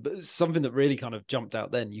 But something that really kind of jumped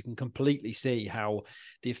out then, you can completely see how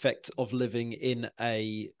the effect of living in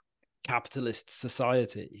a capitalist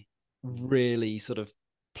society really sort of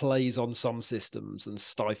plays on some systems and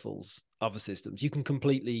stifles other systems. You can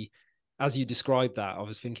completely, as you described that, I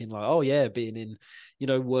was thinking like, oh yeah, being in,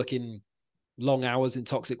 working long hours in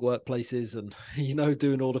toxic workplaces and,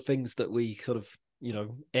 doing all the things that we sort of,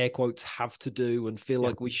 air quotes, have to do and feel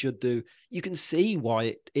like we should do. You can see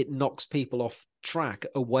why it knocks people off track,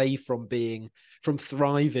 away from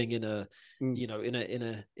thriving in a,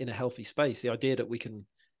 in a healthy space. The idea that we can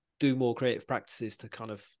do more creative practices to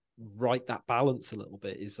kind of right that balance a little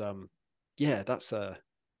bit is, mate,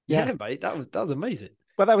 that was amazing.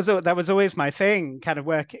 Well, that was always my thing, kind of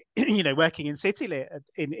working in city lit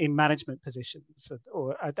in management positions.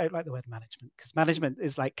 Or I don't like the word management, because management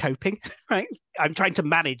is like coping, right? I'm trying to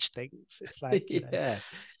manage things. It's like,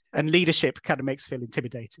 and leadership kind of makes you feel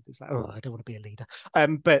intimidated. It's like, oh, I don't want to be a leader.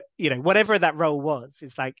 But whatever that role was,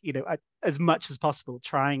 it's like, as much as possible,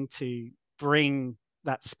 trying to bring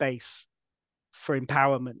that space for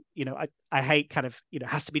empowerment. I hate kind of,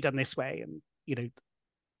 has to be done this way, and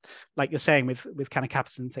like you're saying with kind of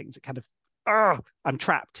capitalism and things, it kind of, I'm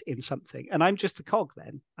trapped in something, and I'm just a cog.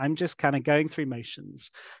 Then I'm just kind of going through motions.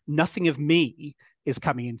 Nothing of me is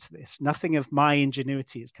coming into this. Nothing of my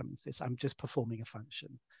ingenuity is coming to this. I'm just performing a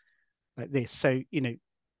function like this. So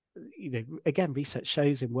again, research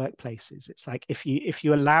shows in workplaces, it's like if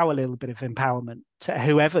you allow a little bit of empowerment to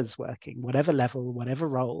whoever's working, whatever level, whatever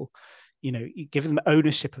role, you give them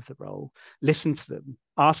ownership of the role, listen to them,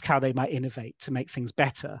 ask how they might innovate to make things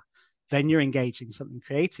better. Then you're engaging something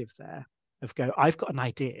creative there of go, I've got an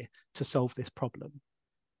idea to solve this problem,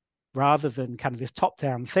 rather than kind of this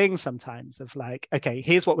top-down thing sometimes of like, okay,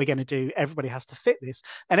 here's what we're going to do. Everybody has to fit this.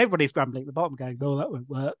 And everybody's grumbling at the bottom going, oh, that won't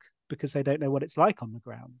work, because they don't know what it's like on the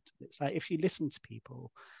ground. It's like, if you listen to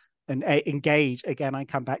people and engage, again, I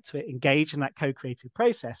come back to it, engage in that co-creative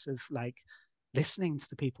process of like listening to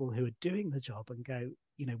the people who are doing the job and go,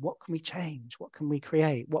 what can we change? What can we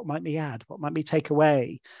create? What might we add? What might we take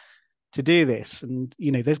away to do this? And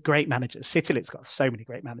there's great managers. Citylit's got so many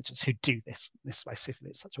great managers who do this. This is why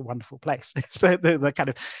Citylit's such a wonderful place. It's the kind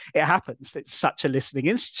of, it happens. It's such a listening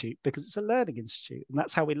institute because it's a learning institute, and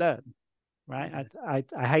that's how we learn, right?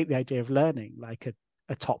 I hate the idea of learning like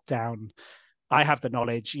a top down. I have the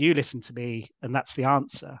knowledge, you listen to me, and that's the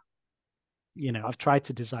answer. I've tried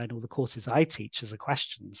to design all the courses I teach as a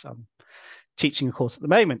question. So I'm teaching a course at the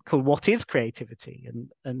moment called "What is Creativity?" and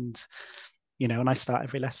and I start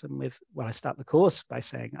every lesson with, I start the course by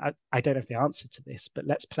saying, I don't have the answer to this, but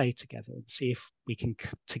let's play together and see if we can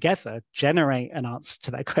together generate an answer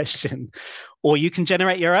to that question, or you can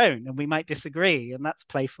generate your own and we might disagree. And that's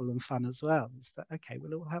playful and fun as well. Is that, okay,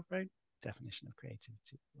 we'll all have our own definition of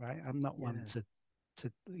creativity, right? I'm not one to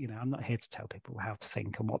I'm not here to tell people how to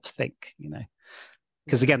think and what to think,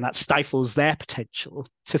 because again, that stifles their potential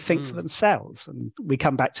to think for themselves. And we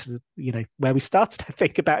come back to where we started, I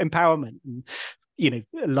think, about empowerment. And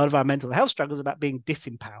a lot of our mental health struggles about being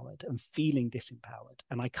disempowered and feeling disempowered,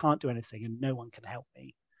 and I can't do anything and no one can help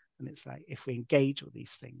me. And it's like, if we engage all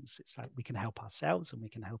these things, it's like we can help ourselves and we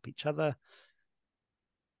can help each other.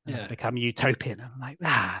 Become utopian and like,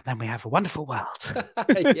 then we have a wonderful world.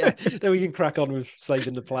 Then we can crack on with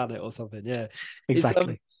saving the planet or something.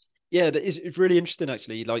 Exactly. It's really interesting,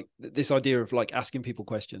 actually, like this idea of like asking people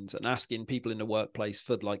questions and asking people in the workplace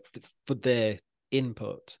for their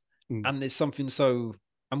input. And there's something so,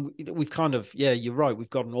 and we've kind of, you're right, we've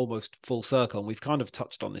gotten almost full circle, and we've kind of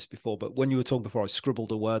touched on this before, but when you were talking before, I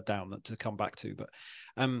scribbled a word down to come back to, but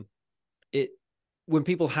when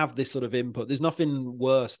people have this sort of input, there's nothing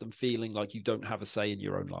worse than feeling like you don't have a say in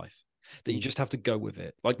your own life, that you just have to go with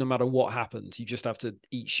it. Like, no matter what happens, you just have to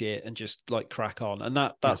eat shit and just like crack on. And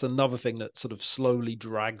that's another thing that sort of slowly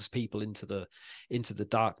drags people into the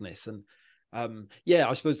darkness. And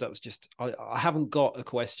I suppose that was just, I haven't got a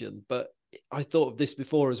question, but I thought of this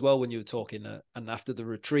before as well when you were talking, and after the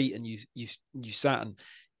retreat, and you sat and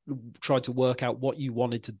tried to work out what you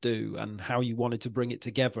wanted to do and how you wanted to bring it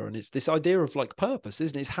together. And it's this idea of like purpose,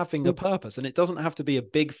 isn't it? It's having a purpose, and it doesn't have to be a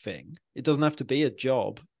big thing. It doesn't have to be a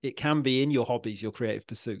job. It can be in your hobbies, your creative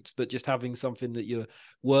pursuits, but just having something that you're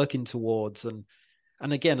working towards. And I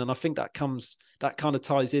think that kind of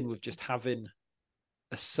ties in with just having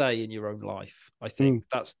a say in your own life. I think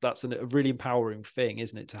that's a really empowering thing,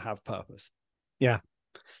 isn't it? To have purpose. Yeah.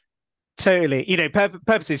 Totally.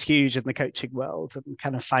 Purpose is huge in the coaching world, and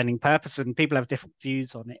kind of finding purpose, and people have different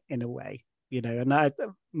views on it in a way, and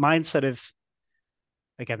mine sort of,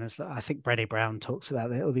 again, I think Brené Brown talks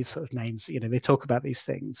about all these sort of names, they talk about these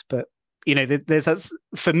things, but,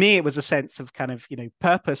 for me, it was a sense of kind of,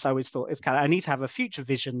 purpose. I always thought is kind of, I need to have a future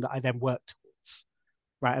vision that I then work towards.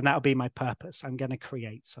 Right. And that'll be my purpose. I'm going to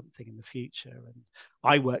create something in the future. And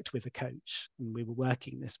I worked with a coach, and we were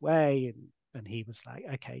working this way, and he was like,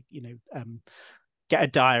 okay, get a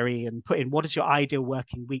diary and put in, what does your ideal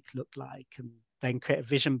working week look like? And then create a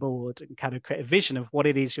vision board and kind of create a vision of what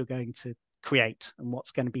it is you're going to create and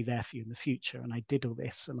what's going to be there for you in the future. And I did all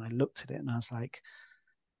this, and I looked at it and I was like,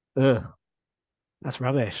 ugh, that's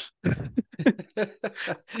rubbish.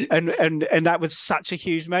 and that was such a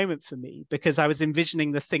huge moment for me, because I was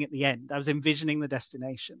envisioning the thing at the end. I was envisioning the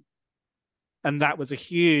destination. And that was a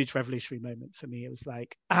huge revolutionary moment for me. It was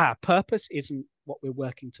like, purpose isn't what we're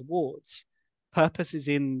working towards. Purpose is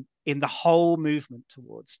in the whole movement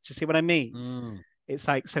towards. Do you see what I mean? It's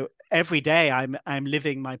like, so every day I'm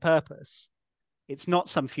living my purpose. It's not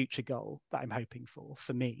some future goal that I'm hoping for.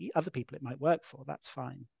 For me, other people it might work for, that's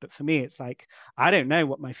fine. But for me, it's like, I don't know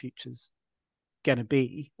what my future's going to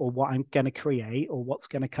be, or what I'm going to create, or what's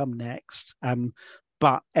going to come next.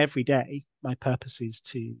 But every day, my purpose is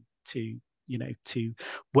to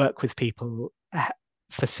work with people,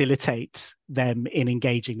 facilitate them in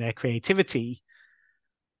engaging their creativity.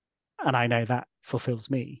 And I know that fulfills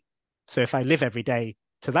me. So if I live every day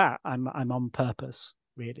to that, I'm on purpose,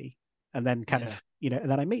 really. And then kind of,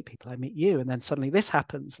 and then I meet people, I meet you, and then suddenly this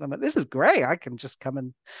happens. And I'm like, this is great. I can just come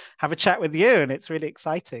and have a chat with you. And it's really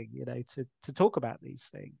exciting, to talk about these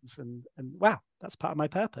things. And wow, that's part of my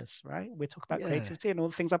purpose, right? We talk about creativity and all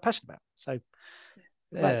the things I'm passionate about. So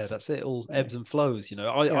Yeah, that's it. All ebbs and flows.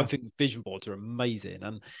 I think vision boards are amazing,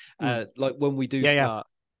 and like when we do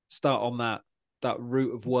start on that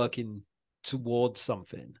route of working towards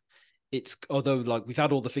something, it's, although like we've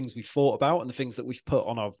had all the things we've thought about and the things that we've put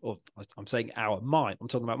on I'm saying our mind, I'm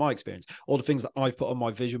talking about my experience, all the things that I've put on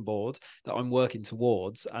my vision board that I'm working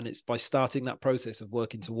towards. And it's by starting that process of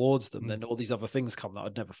working towards them, then all these other things come that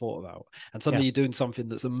I'd never thought about. And suddenly you're doing something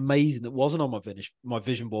that's amazing that wasn't on my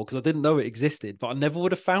vision board, because I didn't know it existed, but I never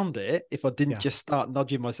would have found it if I didn't just start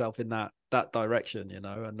nudging myself in that direction,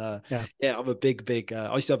 And I'm a big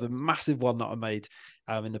I used to have a massive one that I made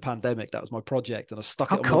in the pandemic. That was my project, and I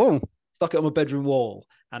stuck it on my bedroom wall,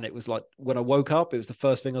 and it was like when I woke up it was the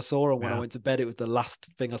first thing I saw, and when I went to bed it was the last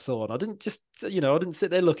thing I saw. And I didn't just I didn't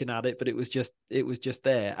sit there looking at it, but it was just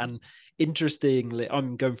there. And interestingly,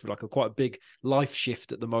 I'm going through like quite a big life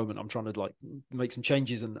shift at the moment. I'm trying to like make some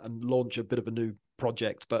changes and launch a bit of a new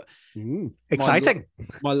project, but exciting.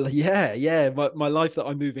 My life that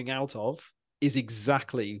I'm moving out of is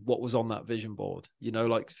exactly what was on that vision board,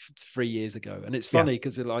 like 3 years ago. And it's funny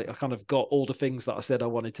because like I kind of got all the things that I said I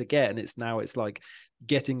wanted to get, and it's like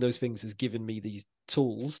getting those things has given me these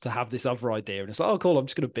tools to have this other idea. And it's like, oh cool, I'm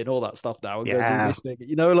just going to bin all that stuff now and go do this thing.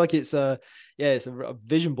 Like it's a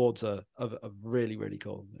vision boards are really, really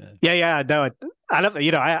cool. No, I love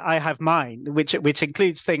that. I have mine, which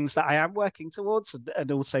includes things that I am working towards,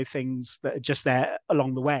 and also things that are just there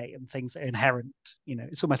along the way, and things that are inherent.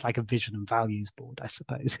 It's almost like a vision and values board, I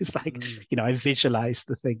suppose. It's like, I visualize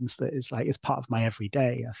the things that is like, it's part of my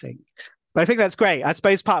everyday, I think. But I think that's great. I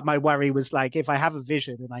suppose part of my worry was like, if I have a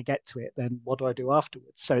vision and I get to it, then what do I do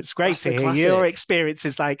afterwards? So it's great to hear your experience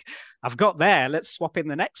is like, I've got there, let's swap in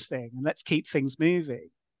the next thing and let's keep things moving.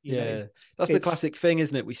 That's the classic thing,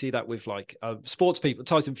 isn't it? We see that with like sports people.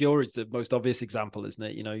 Tyson Fury's the most obvious example, isn't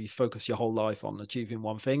it? You focus your whole life on achieving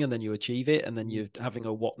one thing, and then you achieve it, and then you're having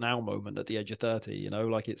a what now moment at the age of 30.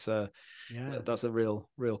 Like it's that's a real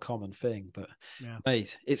common thing. But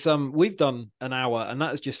mate, it's we've done an hour, and that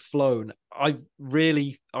has just flown. I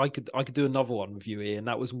could do another one with you, Ian.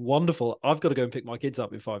 That was wonderful. I've got to go and pick my kids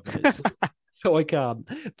up in 5 minutes. So I can't.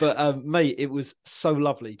 But mate, it was so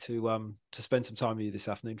lovely to spend some time with you this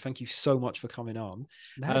afternoon. Thank you so much for coming on.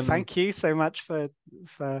 No, thank you so much for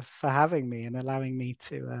having me and allowing me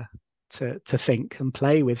to think and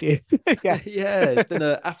play with you. It's been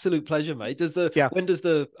an absolute pleasure, mate. When does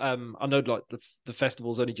the I know like the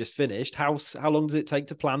festival's only just finished. How long does it take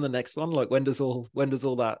to plan the next one? Like when does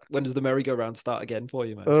the merry-go-round start again for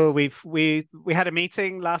you, mate? Oh, we had a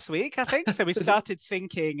meeting last week, I think. So we started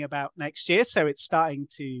thinking about next year. So it's starting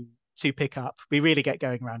to pick up. We really get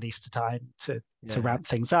going around Easter time to ramp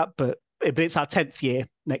things up, but it's our 10th year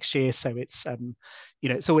next year. So it's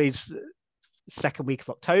it's always second week of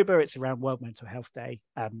October. It's around World Mental Health Day,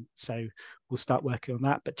 so we'll start working on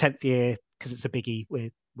that. But 10th year, because it's a biggie,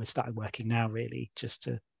 we're starting working now, really, just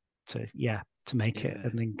to make it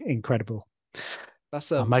an incredible.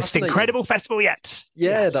 That's our most incredible festival yet.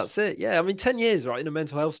 That's it. I mean, 10 years, right, in a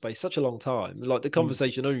mental health space, such a long time. Like the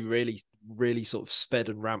conversation only really sort of sped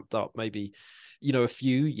and ramped up maybe a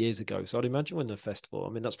few years ago. So I'd imagine when the festival, I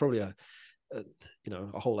mean, that's probably a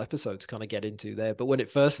whole episode to kind of get into there. But when it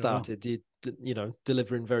first started,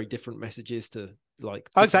 delivering very different messages to like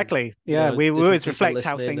exactly. We always reflect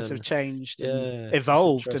how things have changed and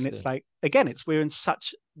evolved, and it's like, again,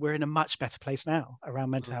 we're in a much better place now around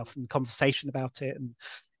mental health and conversation about it, and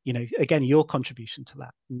again, your contribution to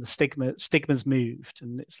that, and the stigma's moved,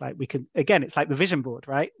 and it's like it's like the vision board,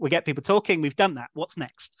 right? We get people talking, we've done that, what's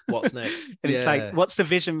next? And it's like, what's the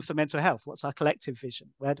vision for mental health? What's our collective vision?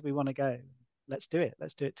 Where do we want to go? Let's do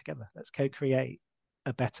it together. Let's co-create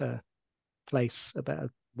a better place, a better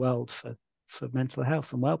world for mental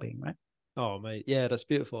health and well-being, right? Oh mate, that's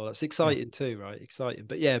beautiful. That's exciting too, right? Exciting.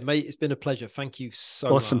 But mate, it's been a pleasure. Thank you so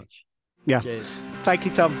much. Cheers. Thank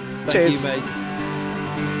you, Tom. Cheers. Thank you, mate.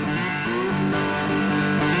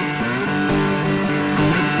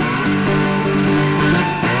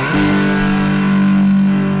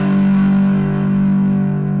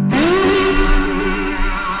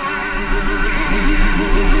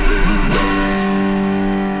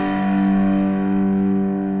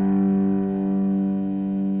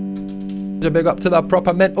 A big up to the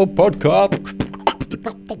Proper Mental Podcast.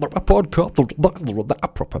 A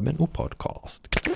Proper Mental Podcast.